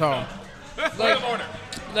parents' home.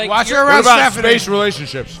 Like Watch her your- around, What about Stephanie. space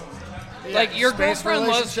relationships? Like your Space girlfriend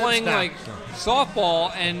loves relationships, playing no. like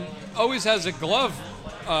softball and always has a glove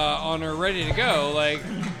on her ready to go. Like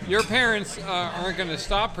your parents aren't going to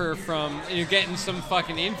stop her from getting some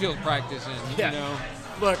fucking infield practice in. Yeah. You know.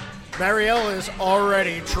 Look, Marielle is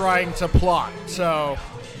already trying to plot, so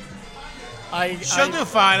She'll do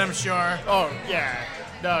fine, I'm sure. Oh yeah,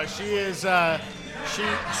 no, she is.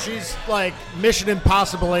 She's like Mission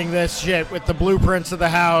Impossibling this shit with the blueprints of the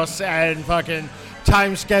house and fucking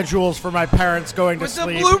time schedules for my parents going to With the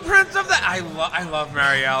sleep. blueprints of that, I love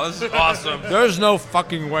Marielle. This is awesome. There's no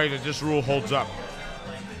fucking way that this rule holds up.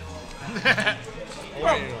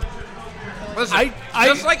 Listen, I-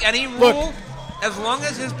 just like any rule, look. as long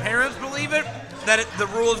as his parents believe it, that the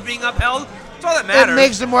rule is being upheld, that's all that It matters.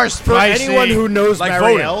 makes it more For spicy. anyone who knows Like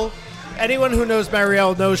Marielle,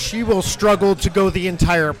 knows she will struggle to go the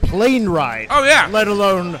entire plane ride. Oh, yeah. Let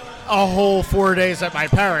alone a whole 4 days at my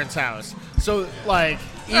parents' house. So like,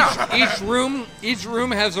 Each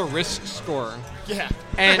room has a risk score, yeah.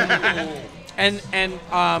 and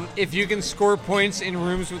if you can score points in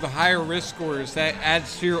rooms with higher risk scores, that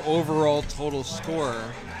adds to your overall total score.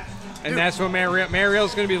 And that's what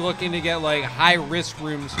Marielle's going to be looking to get, like high risk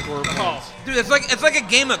room score points. Dude, it's like a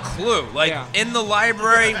game of Clue. Like Yeah. in the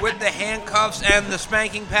library with the handcuffs and the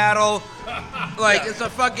spanking paddle. Like it's a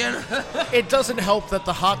fucking. It doesn't help that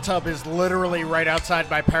the hot tub is literally right outside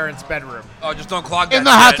my parents' bedroom. Oh, just don't clog that. in the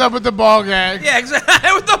hot shit. tub with the ball gag. Yeah,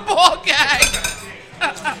 exactly. With the ball gag.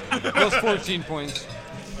 Plus 14 points.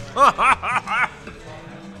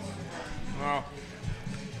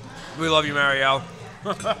 We love you, Marielle.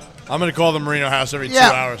 I'm gonna call the Marino house every 2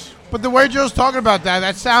 Yeah. hours. But the way Joe's talking about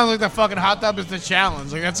that sounds like the fucking hot tub is the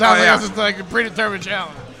challenge. Like that sounds Oh, like yeah. that's just like a predetermined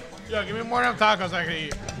challenge. Yo, give me more of them tacos I can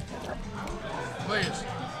eat. Please.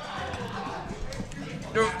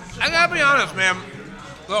 Dude, I gotta be honest, man.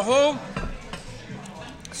 The whole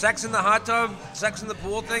sex in the hot tub, sex in the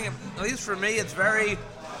pool thing, at least for me, it's very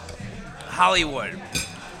Hollywood.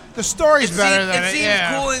 The story's better than it it. seems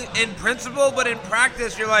Yeah. cool in principle, but in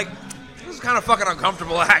practice, you're like, this is kind of fucking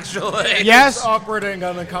uncomfortable, actually. Yes. It's awkward and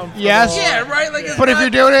uncomfortable. Yes. Yeah, right? Like, it's But if not- you're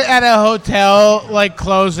doing it at a hotel, like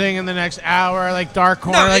closing in the next hour, like dark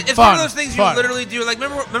corner, No, like it's fun. one of those things fun. you literally do. Like,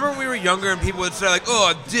 remember when we were younger and people would say, like,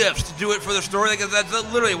 oh, diffs to do it for the story? Like, that's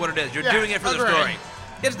literally what it is. You're Yeah, doing it for the agreed. story.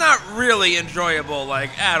 It's not really enjoyable,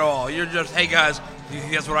 like, at all. You're just, hey, guys,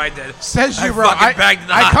 Guess what I did? Says I you, bro. fucking bagged in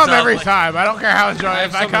the I hot come tub, every like- time. I don't care how enjoyable.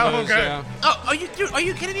 If I Some come, of those, okay. yeah. Oh, are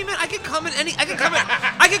you kidding me, man? I could come at any. I could come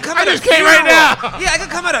at. I could come I at a just came funeral. right now. Yeah, I could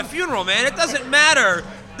come at a funeral, man. It doesn't matter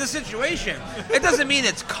the situation. It doesn't mean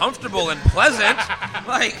it's comfortable and pleasant.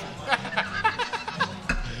 Like,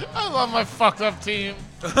 I love my fucked up team.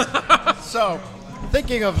 So,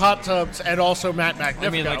 thinking of hot tubs and also Matt Magnifico. I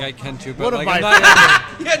mean, like I can too, One but of like I'm my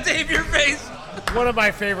not. yeah, Dave, your face. one of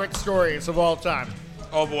my favorite stories of all time.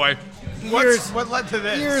 Oh boy. What led to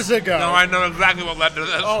this? Years ago. No, I know exactly what led to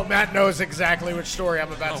this. Oh, Matt knows exactly which story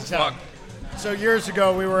I'm about to tell. fuck. So years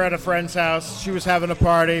ago, we were at a friend's house. She was having a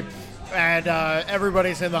party, and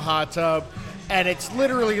everybody's in the hot tub, and it's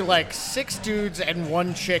literally like 6 dudes and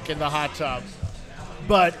 1 chick in the hot tub.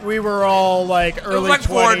 But we were all like It was early like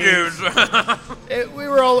 20s. 4 dudes. We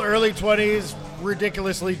were all early 20s,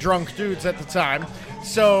 ridiculously drunk dudes at the time.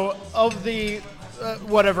 So of the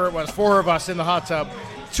whatever it was, 4 of us in the hot tub,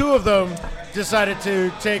 2 of them decided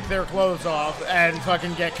to take their clothes off and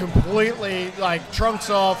fucking get completely, like, trunks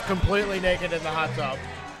off, completely naked in the hot tub.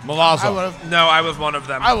 I Milazzo. would have. No, I was one of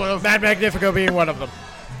them. I would have. Matt Magnifico being one of them.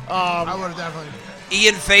 I would have definitely.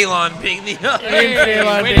 Ian Phelan being the other. Ian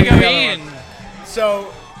Phelan Way to being go, the other Ian. one.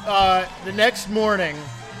 So the next morning,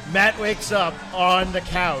 Matt wakes up on the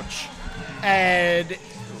couch and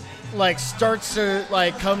like starts to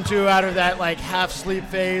like come to out of that like half sleep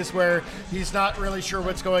phase where he's not really sure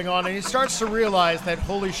what's going on, and he starts to realize that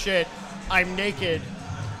holy shit, I'm naked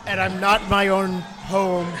and I'm not in my own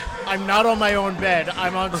home. I'm not on my own bed.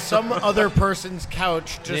 I'm on some other person's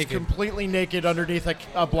couch, just Naked. completely naked underneath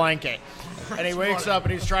a blanket. And he wakes up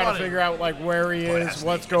and he's trying to figure out like where he is,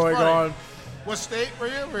 what's going on. What state were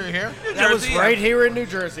you? Were you here? That was Jersey, right here in New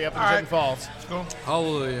Jersey, up in All right. Twin Falls. Cool.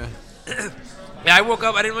 Hallelujah. Yeah, I woke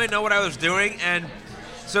up. I didn't really know what I was doing, and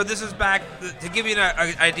so this is back to give you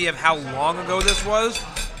an idea of how long ago this was.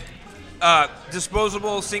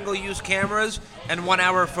 Disposable single-use cameras and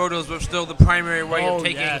 1-hour photos were still the primary way Oh, of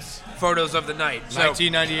taking yes. photos of the night. So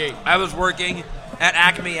 1998. I was working at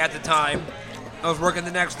Acme at the time. I was working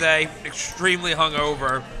the next day, extremely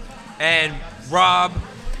hungover, and Rob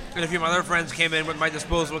and a few of my other friends came in with my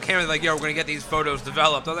disposable camera. They're like, "Yo, we're gonna get these photos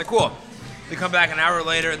developed." I was like, "Cool." They come back an hour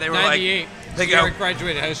later, and they were 98. like, "They Garrett go,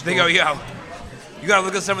 graduated high school. they go, yo, you gotta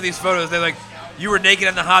look at some of these photos." They're like, "You were naked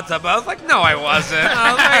in the hot tub." I was like, "No, I wasn't."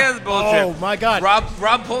 I was like, "That's bullshit." Oh, my God.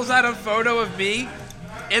 Rob pulls out a photo of me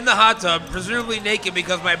in the hot tub, presumably naked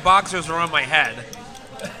because my boxers are on my head.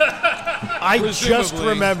 I just Presumably.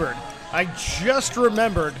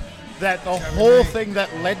 remembered that the whole thing that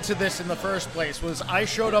led to this in the first place was I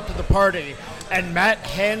showed up at the party and Matt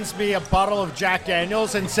hands me a bottle of Jack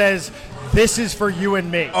Daniels and says, "This is for you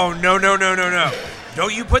and me." Oh, no.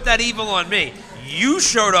 Don't you put that evil on me. You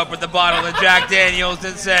showed up with the bottle of Jack Daniels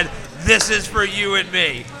and said, "This is for you and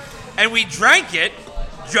me." And we drank it,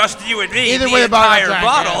 just you and me, Either the way, the bottle entire drank,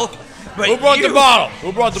 bottle. But Who brought the you- bottle?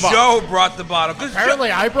 Who brought the bottle? Joe brought the bottle. 'Cause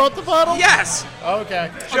Apparently, I brought the bottle? yes.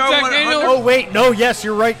 Okay. Joe Jack went Daniels? 100 Oh, wait. No, yes,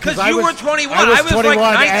 you're right. 'Cause I you was, were 21. I was, I was, like,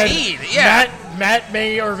 21, and 19, yeah. Matt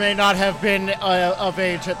may or may not have been of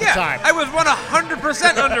age at the Yeah, time. I was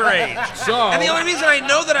 100% underage. So- and the only reason I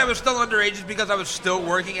know that I was still underage is because I was still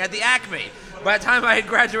working at the Acme. By the time I had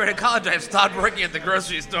graduated college, I had stopped working at the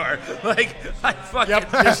grocery store. Like, I fucking...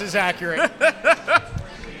 Yep, this is accurate.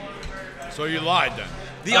 So you lied then.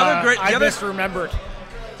 The other great... I The other, misremembered.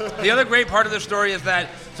 the other great part of the story is that...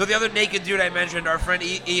 So the other naked dude I mentioned, our friend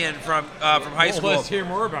Ian from high school... Let's hear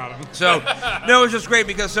more about him. So, no, it was just great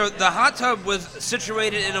because the hot tub was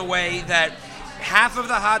situated in a way that half of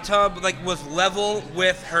the hot tub was level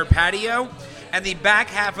with her patio, and the back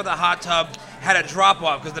half of the hot tub had a drop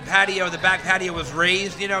off because the back patio was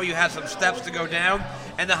raised. You know, you had some steps to go down,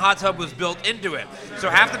 and the hot tub was built into it. So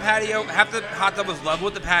half the hot tub was level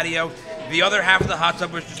with the patio. The other half of the hot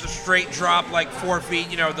tub was just a straight drop, like 4 feet.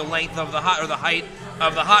 You know, the length of the height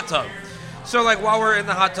of the hot tub. So while we're in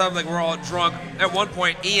the hot tub, we're all drunk. At one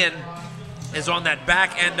point, Ian is on that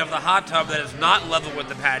back end of the hot tub that is not level with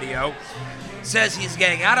the patio. Says he's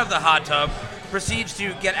getting out of the hot tub. Proceeds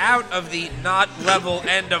to get out of the not level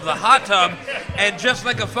end of the hot tub, and just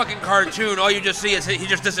like a fucking cartoon, all you just see is he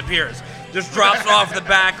just disappears. Just drops off the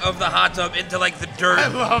back of the hot tub into the dirt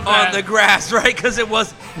on the grass, right? Because he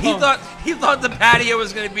thought the patio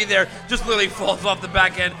was going to be there. Just literally falls off the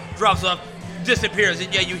back end, drops off, disappears,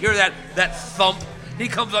 and yeah, you hear that thump. He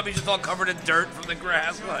comes up, he's just all covered in dirt from the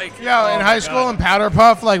grass, In high school in Powder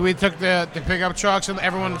Puff, we took the pickup trucks and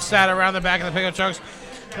everyone sat around the back of the pickup trucks.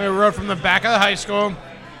 We rode from the back of the high school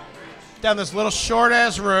down this little short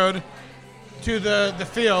ass road to the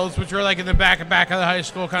fields, which were in the back of the high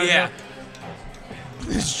school kind Yeah. of.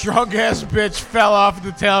 this drunk ass bitch fell off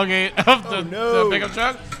the tailgate of the pickup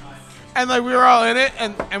truck, and like we were all in it,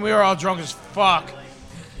 and we were all drunk as fuck.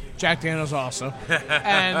 Jack Daniels also,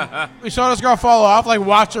 and we saw this girl fall off. Like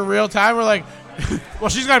watch her real time. We're like, well,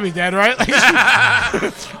 she's gotta be dead, right? Like,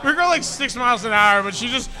 we were going like 6 miles an hour, but she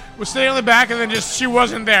just was sitting on the back, and then she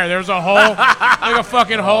wasn't there. There was a hole, like a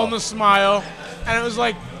fucking hole in the smile, and it was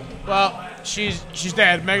like, well, she's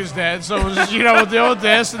dead. Megan's dead, so we'll just, we'll deal with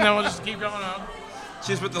this, and then we'll just keep going on.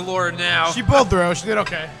 She's with the Lord now. She pulled through. She did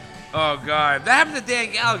okay. Oh God, that happened to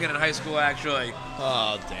Dan Galligan in high school. Actually,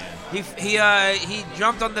 Oh, damn. he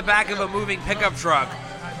jumped on the back of a moving pickup truck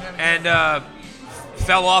and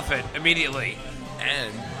fell off it immediately.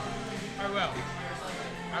 And I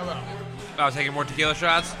will. oh, taking more tequila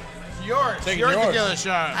shots. Yours. Taking Your yours. tequila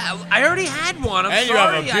shot. I already had one. I'm And you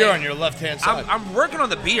sorry. have a beer on your left-hand side. I'm working on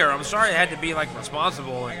the beer. I'm sorry I had to be like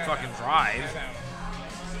responsible and fucking drive.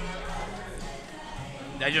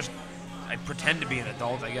 I pretend to be an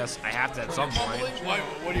adult. I guess I have to at some point.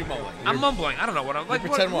 What are you mumbling? I'm mumbling. I don't know what I'm like.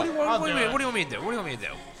 pretend What do what? you want me to do? What do you want me to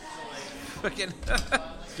do? Fucking.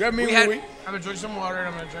 Do you have meme We of had- the week? I'm gonna drink some water and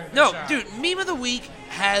I'm gonna drink. No, the shot. dude. Meme of the week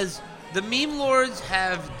has the meme lords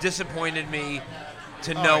have disappointed me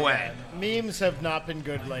to no end. Memes have not been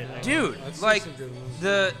good lately. Dude, like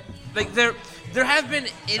there have been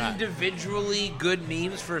individually good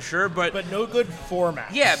memes for sure, but But no good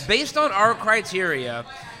formats. yeah, based on our criteria,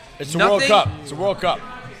 It's the World nothing- Cup. It's the World Cup.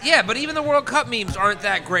 yeah, but even the World Cup memes aren't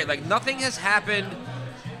that great. Like nothing has happened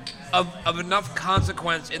of enough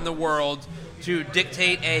consequence in the world to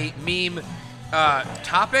dictate a meme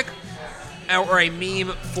topic or a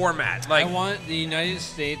meme format. I Like want the United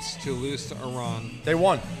States to lose to Iran. They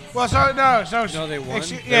won. Well, No, they won?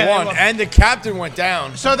 They won. And the captain went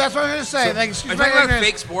down. So that's what I was gonna say. are Like, you excuse talking my about ignorance,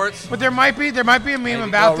 fake sports? but there might be a meme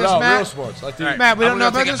about this, no, Matt. real sports. Like the, All right, Matt, we I'm don't know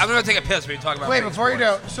gonna about take this. I'm gonna take a piss when you talk about. Wait, fake before you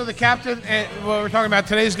sports. do. So the captain, what we're talking about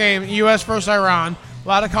today's game, U.S. versus Iran. A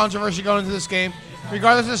lot of controversy going into this game,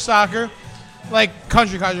 regardless of soccer, like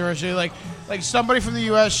country controversy. Like somebody from the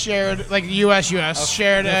U.S. shared, like U.S.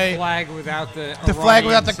 shared The flag without the flag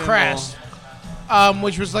without the Iranian crest,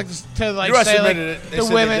 which was like to like US say like admitted it. They the said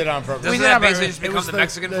they women. did it on purpose. We Doesn't did that on basically purpose. just become the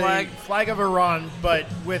Mexican flag? Flag of Iran, but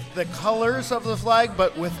with the colors of the flag,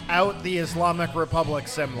 but without the Islamic Republic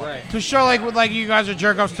symbol. Right. To show like you guys are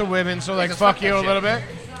jerk offs to women, so like Just fuck fuck you that a shit. little bit.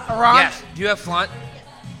 Iran. Yes. Do you have flan?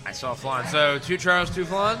 I saw flan. So 2 churros, 2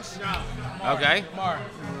 flans. No. Okay. More.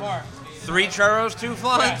 3 churros, 2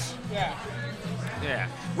 flans. Yeah. Yeah.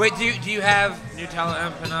 Wait, do you have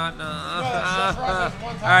Nutella empanada? that's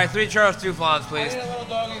one time. All right, 3 churros, 2 flans, I please. need a little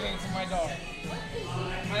doggy thing for my dog.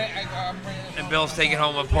 And Bill's taking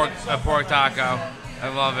home a pork taco. I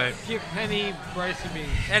love it. Give Penny rice and beans.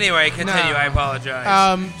 Anyway, continue. No. I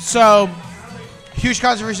apologize. So huge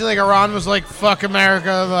controversy. Like Iran was like fuck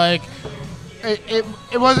America. Like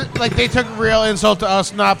it wasn't like they took real insult to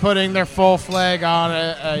us not putting their full flag on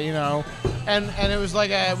it. And it was like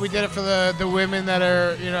we did it for the women that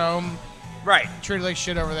are right. treated like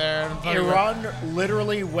shit over there. And fucking- Iran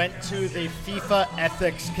literally went to the FIFA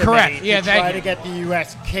ethics committee Correct. Yeah, to thank try you. to get the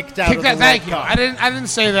U.S. kicked out Kick of that. the Thank World you. Cup. I didn't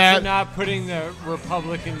say For that. not putting the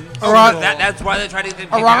Republican. Iran- symbol. That's why they tried to.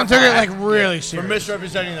 take Iran that took it flag. like really For serious.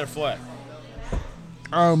 misrepresenting their flag.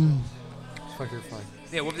 Fuck your flag.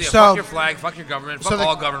 Yeah, well, So- fuck your flag, fuck your government, fuck the-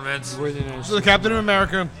 all governments. We're the United So the Captain of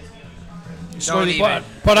America. Don't even.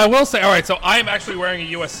 But I will say, all right. So I am actually wearing a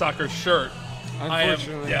U.S. soccer shirt. I am.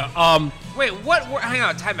 Unfortunately. Yeah. Wait, what? Hang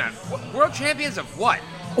on, time out. World champions of what?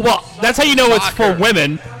 Well, that's how you know it's Soccer. for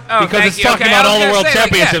women Oh, because thank it's you. talking Okay, I about was all the gonna world say, like,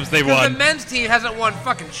 championships yeah, they 'cause won. The men's team hasn't won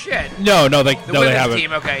fucking shit. No, they The women's haven't.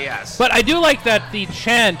 team, okay, yes. But I do like that the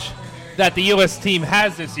chant that the U.S. team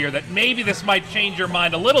has this year, that maybe this might change your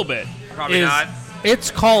mind a little bit. Probably is not.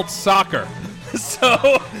 It's called soccer.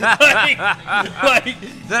 So, like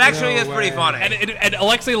That actually is pretty funny. and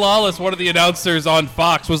Alexei Lawless, one of the announcers on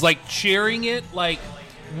Fox, was like cheering it like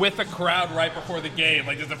with a crowd right before the game.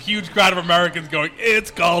 Like there's a huge crowd of Americans going,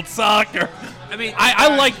 "It's called soccer." I mean,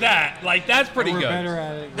 I like that. Like that's pretty We're good. better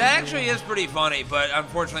at it. that actually is pretty funny, but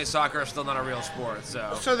unfortunately, soccer is still not a real sport.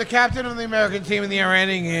 So the captain of the American team in the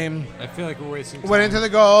Iranian game I feel like we're wasting time. went into the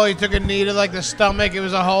goal. He took a knee to like the stomach. It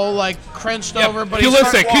was a whole like crunched over. But he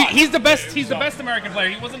Pulisic, started- he's the best. He's the best American player.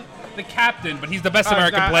 He wasn't the captain, but he's the best Oh,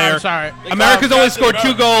 American I'm player. sorry. America's only scored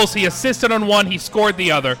Captain 2 goals. He assisted on 1. He scored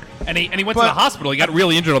the other, and he went to But- the hospital. He got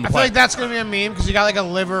really injured on the I feel play. like that's gonna be a meme because he got like a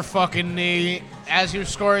liver fucking knee as he was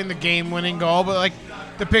scoring the game-winning goal. But like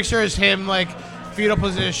the picture is him like fetal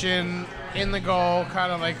position, in the goal,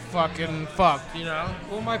 kind of like fucking fucked, you know?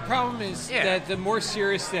 Well, my problem is that the more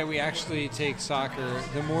serious that we actually take soccer,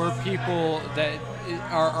 the more people that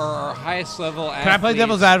are our highest level athletes. Can I play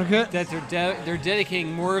devil's advocate? That they're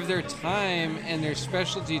dedicating more of their time and their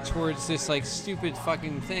specialty towards this like stupid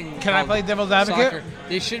fucking thing. Can I play devil's advocate? Soccer.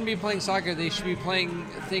 They shouldn't be playing soccer. They should be playing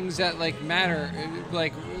things that like matter,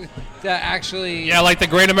 like that actually. Yeah, like the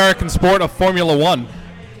great American sport of Formula One.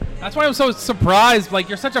 That's why I'm so surprised. Like,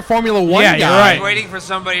 you're such a Formula One guy. Yeah, you're right. I'm waiting for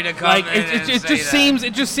somebody to come Like, in and it say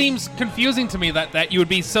that. just seems confusing to me that you would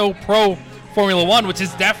be so pro Formula One, which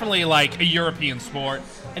is definitely like a European sport,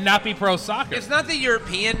 and not be pro soccer. It's not the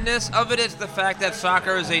Europeanness of it; it's the fact that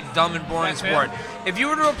soccer is a dumb and boring sport. If you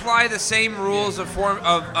were to apply the same rules of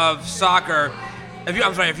soccer,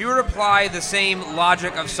 if you were to apply the same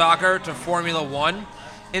logic of soccer to Formula One,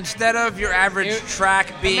 instead of your average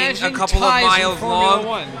track being a couple of miles long,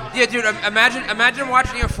 yeah, dude, imagine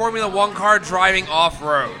watching a Formula One car driving off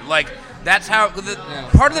road. Like, that's how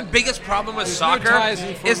part of the biggest problem with soccer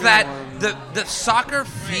is that the soccer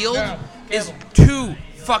field is too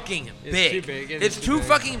fucking big. It's too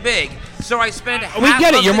fucking big. So I spend half We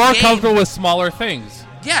get it. of You're the more game- comfortable with smaller things.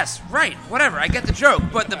 Yes, right. Whatever. I get the joke,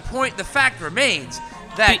 but the fact remains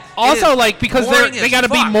that Also, it is like, because boring they as got to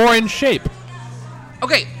be fuck. more in shape.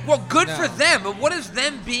 Okay, well, good for them, but what does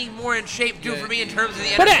them being more in shape do for me in terms of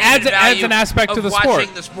the But it entertainment adds value an aspect of to the watching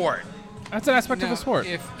sport. the sport? That's an aspect of the sport.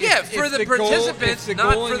 For the participants, if the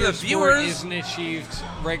not goal for in the your viewers. sport isn't achieved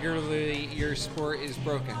regularly, your sport is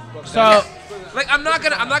broken. So, Like, I'm not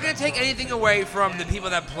gonna take anything away from the people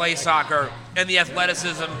that play soccer and the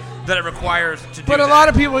athleticism that it requires to do but a that. lot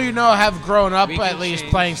of people have grown up We at can least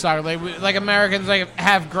change. playing soccer. Like Americans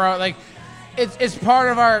have grown like it's part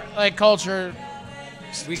of our like culture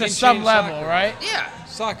We to can some change level, soccer. right? Yeah.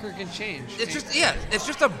 Soccer can change. It's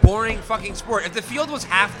just a boring fucking sport. If the field was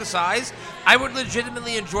half the size, I would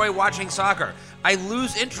legitimately enjoy watching soccer. I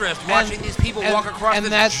lose interest watching these people walk across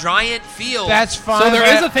this giant field. That's fine. So there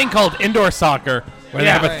but is a thing called indoor soccer where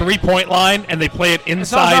Yeah. they have a 3-point line and they play it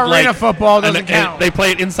inside also arena football and- doesn't and count. They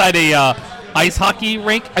play it inside a ice hockey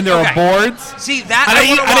rink and there are boards. See, that And I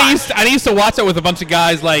want to watch. I used to watch it with a bunch of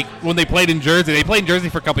guys like when they played in Jersey. They played in Jersey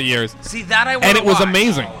for a couple of years. See, that I want to watch. And it was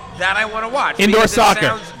amazing. That I want to watch. Indoor because it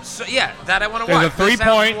soccer. that I want to There's watch. a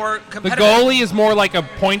 3-point. More The competitive. goalie is more like a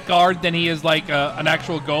point guard than he is like an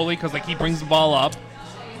actual goalie because like he brings the ball up.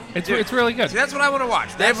 It's really good. See, that's what I want to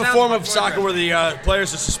watch. They That have a sounds form much of more soccer where interesting. the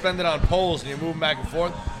players are suspended on poles and you move them back and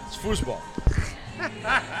forth. It's foosball.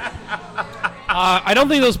 I don't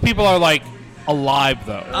think those people are like alive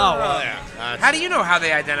though. Oh, well, yeah. How do you know how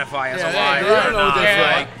they identify as Yeah, alive? they don't or know what not? they feel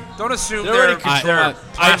Yeah, like. Don't assume They're they're. already controlled.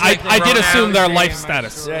 I did assume their life I'm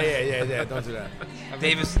status. sure. Yeah. Don't do that.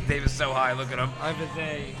 Davis so high. Look at him. I have a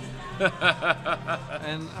they.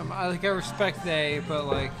 And I respect they, but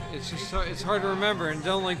like it's just it's hard to remember, and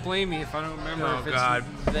don't like blame me if I don't remember. Oh, if it's God.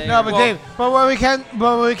 They. No, but Well- Dave, but what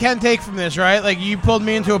we can take from this, right? Like you pulled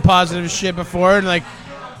me into a positive shit before, and like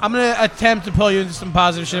I'm gonna attempt to pull you into some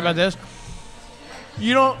positive shit about this.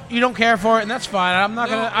 You don't care for it, and that's fine. I'm not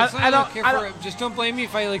No, gonna. it's not I that don't. care I for don't it. Just don't blame me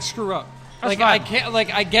if I like screw up. That's Like I fine. can't.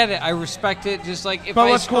 Like I get it. I respect it. Just like if But I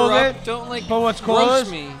what's screw cool, up, Dave- don't like. but what's cool roast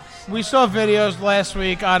is- me. We saw videos last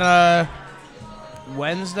week on a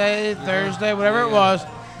Wednesday, Thursday, whatever it was.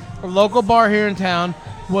 A local bar here in town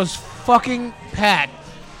was fucking packed.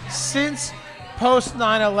 Since post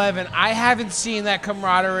 9/11, I haven't seen that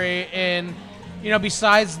camaraderie in,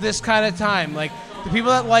 besides this kind of time. Like the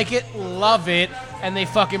people that like it love it, and they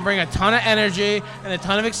fucking bring a ton of energy and a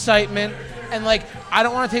ton of excitement. And like, I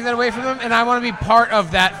don't want to take that away from them, and I want to be part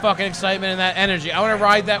of that fucking excitement and that energy. I want to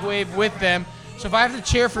ride that wave with them. So if I have to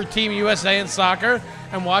cheer for Team USA in soccer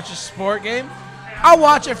and watch a sport game, I'll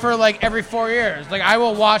watch it for like every 4 years. Like I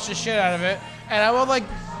will watch the shit out of it, and I will like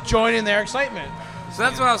join in their excitement. So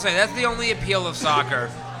that's what I was saying. That's the only appeal of soccer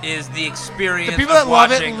is the experience. The people of that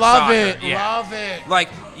love it, watching love soccer. it, Yeah. love it. Like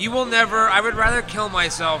you will never. I would rather kill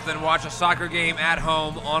myself than watch a soccer game at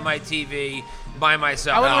home on my TV by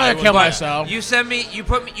myself. I wouldn't rather kill But myself. You send me. You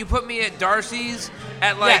put me at Darcy's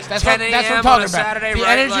at like Yes, that's 10 what- that's what I'm a.m. on talking a about. Saturday. The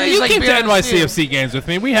right? energy Like, is You like came to being on NYCFC games with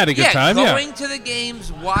me. We had a good time. Yeah. going to the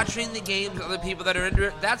games, watching the games, other people that are into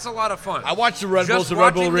it. That's a lot of fun. I watched the Red Bulls, Just the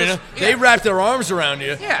Red Bull watching Arena. this- They yeah. wrap their arms around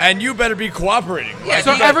you, Yeah. and you better be cooperating. Yeah, Like,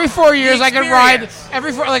 So you gotta- every 4 years, I can ride.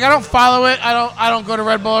 experience. I don't follow it. I don't go to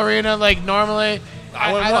Red Bull Arena like normally.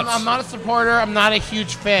 I went once. I'm not a supporter. I'm not a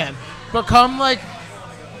huge fan. But come like,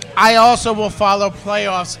 I also will follow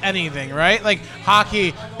playoffs. Anything right? Like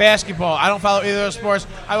hockey, basketball. I don't follow either of those sports.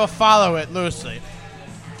 I will follow it loosely.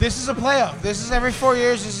 This is a playoff. This is every 4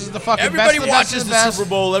 years. This is the fucking Everybody best watches of the the best. Super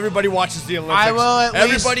Bowl. Everybody watches the Olympics. I will at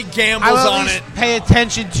least. Everybody gambles I will at on least it. pay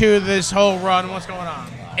attention to this whole run. What's going on?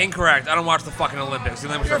 Incorrect. I don't watch the fucking Olympics. The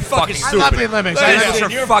Olympics You're are fucking fucking I stupid. love the Olympics. The I Olympics like are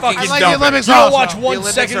it. You're fucking I like dumb. the Olympics You don't also. watch The 1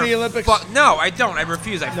 Olympics second of are the Olympics? No, I don't. I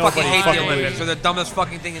refuse. I fucking hate the fucking Olympics. hates They're the dumbest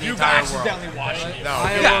fucking thing in the You entire world. accidentally watched it. No.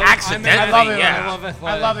 Yeah, accidentally. I love it. Yeah. I love athletics.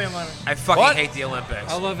 I love the Olympics. I fucking What? hate the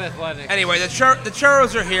Olympics. I love athletics. Anyway, the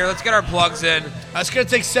churros are here. Let's get our plugs in. That's going to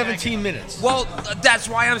take 17 minutes. Well, that's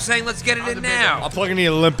why I'm saying let's get it in now. I'll plug in the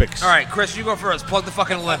Olympics. All right, Chris, you go first. Plug the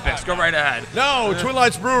fucking Olympics. Go right ahead. No, Twin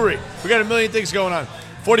Lights Brewery. We got a million things going on.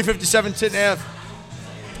 4057 Tinton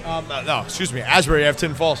Ave. Excuse me, Asbury Ave,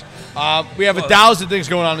 Tinton Falls. We have 1,000 things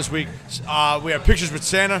going on this week. We have pictures with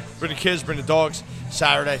Santa. Bring the kids, bring the dogs.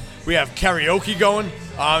 Saturday. We have karaoke going.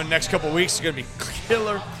 Next couple of weeks. It's going to be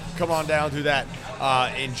killer. Come on down, do that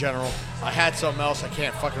in general. I had something else. I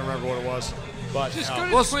can't fucking remember what it was. But Just go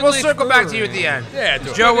to We'll Twin Lakes circle back to you Brewery. at the end. yeah,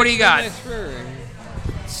 do it. Joe, what do you got? Twin Lakes Brewery.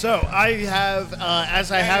 So I have,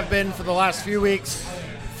 as I have been for the last few weeks,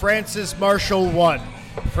 Francis Marshall won.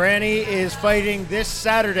 Franny is fighting this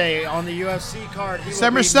Saturday on the UFC card. He will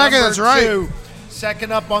December be 2nd, number that's right. 2,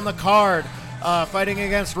 second up on the card, fighting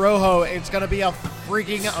against Rojo. It's going to be a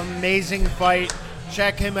freaking amazing fight.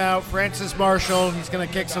 Check him out, Francis Marshall. He's going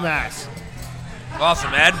to kick some ass.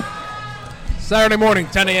 Awesome, Ed. Saturday morning,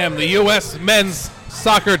 10 a.m., the U.S. men's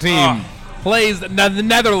soccer team plays the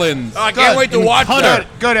Netherlands. I can't wait to in watch Qatar. that.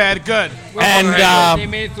 Good, Ed. Good. And They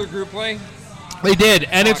made it through group play. they did,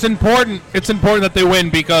 and it's important. It's important that they win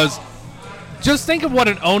because just think of what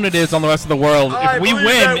an own it is on the rest of the world I if we believe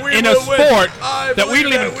win that we in a will win. sport I that we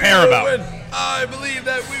believe don't even we care will about. win. I believe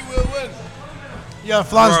that we will win. Yeah,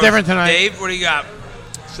 Flan's Gross. different tonight. Dave, what do you got?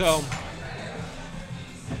 So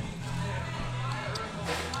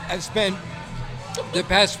I've spent the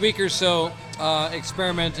past week or so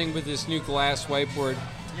experimenting with this new glass whiteboard.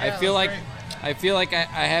 I feel like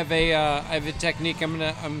I have a technique.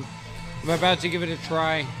 I'm about to give it a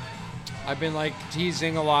try. I've been like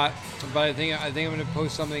teasing a lot, but I think I'm going to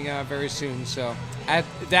post something very soon. So at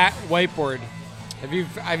that whiteboard, have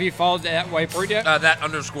you followed that whiteboard yet? That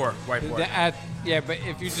underscore whiteboard. But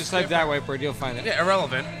if you just type that whiteboard, you'll find it. Yeah,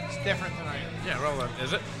 irrelevant. It's different tonight. Yeah, irrelevant.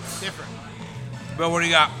 Is it? It's different. Bill, what do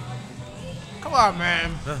you got? Come on,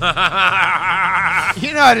 man.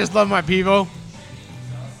 You know I just love my people.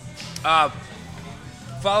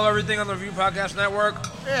 Follow everything on the Review Podcast Network.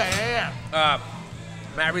 Yeah.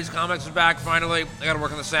 Matt Reed's Comics is back finally. I got to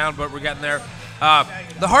work on the sound, but we're getting there.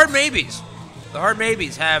 The Hard Maybes. The Hard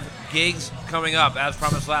Maybes have gigs coming up, as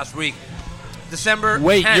promised last week. December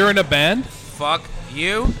 10th. You're in a band? Fuck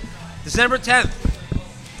you. December 10th.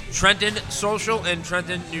 Trenton Social in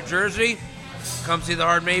Trenton, New Jersey. Come see the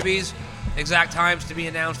Hard Maybes. Exact times to be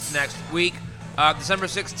announced next week. December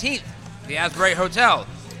 16th, the Asbury Hotel.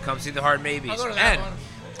 Come see the Hard Maybes. I'll go to that And one.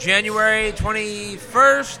 January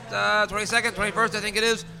 21st, 22nd, 21st, I think it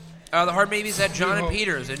is. The Hard Maybes at John and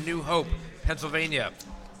Peters in New Hope, Pennsylvania.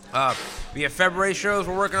 We have February shows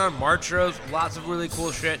we're working on, March shows, lots of really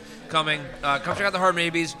cool shit coming. Come check out the Hard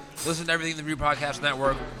Maybes. Listen to everything in the Review Podcast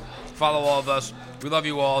Network. Follow all of us. We love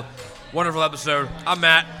you all. Wonderful episode. I'm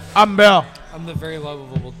Matt. I'm Bill. I'm the very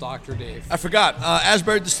lovable Dr. Dave. I forgot.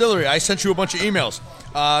 Asbury Distillery. I sent you a bunch of emails.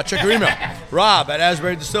 Check your email. Rob at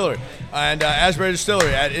Asbury Distillery. And Asbury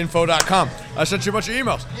Distillery at info.com. I sent you a bunch of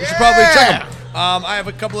emails. You should probably check them. I have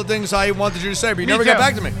a couple of things I wanted you to say, but you never got too.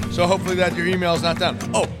 back to me. So hopefully that your email's not done.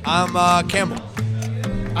 Oh, I'm Campbell.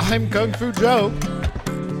 I'm Kung Fu Joe.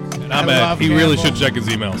 And I'm love He really Campbell. should check his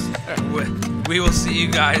emails. We will see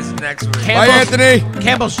you guys next week. Bye, Anthony.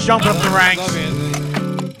 Campbell's jumping up the ranks. Love you.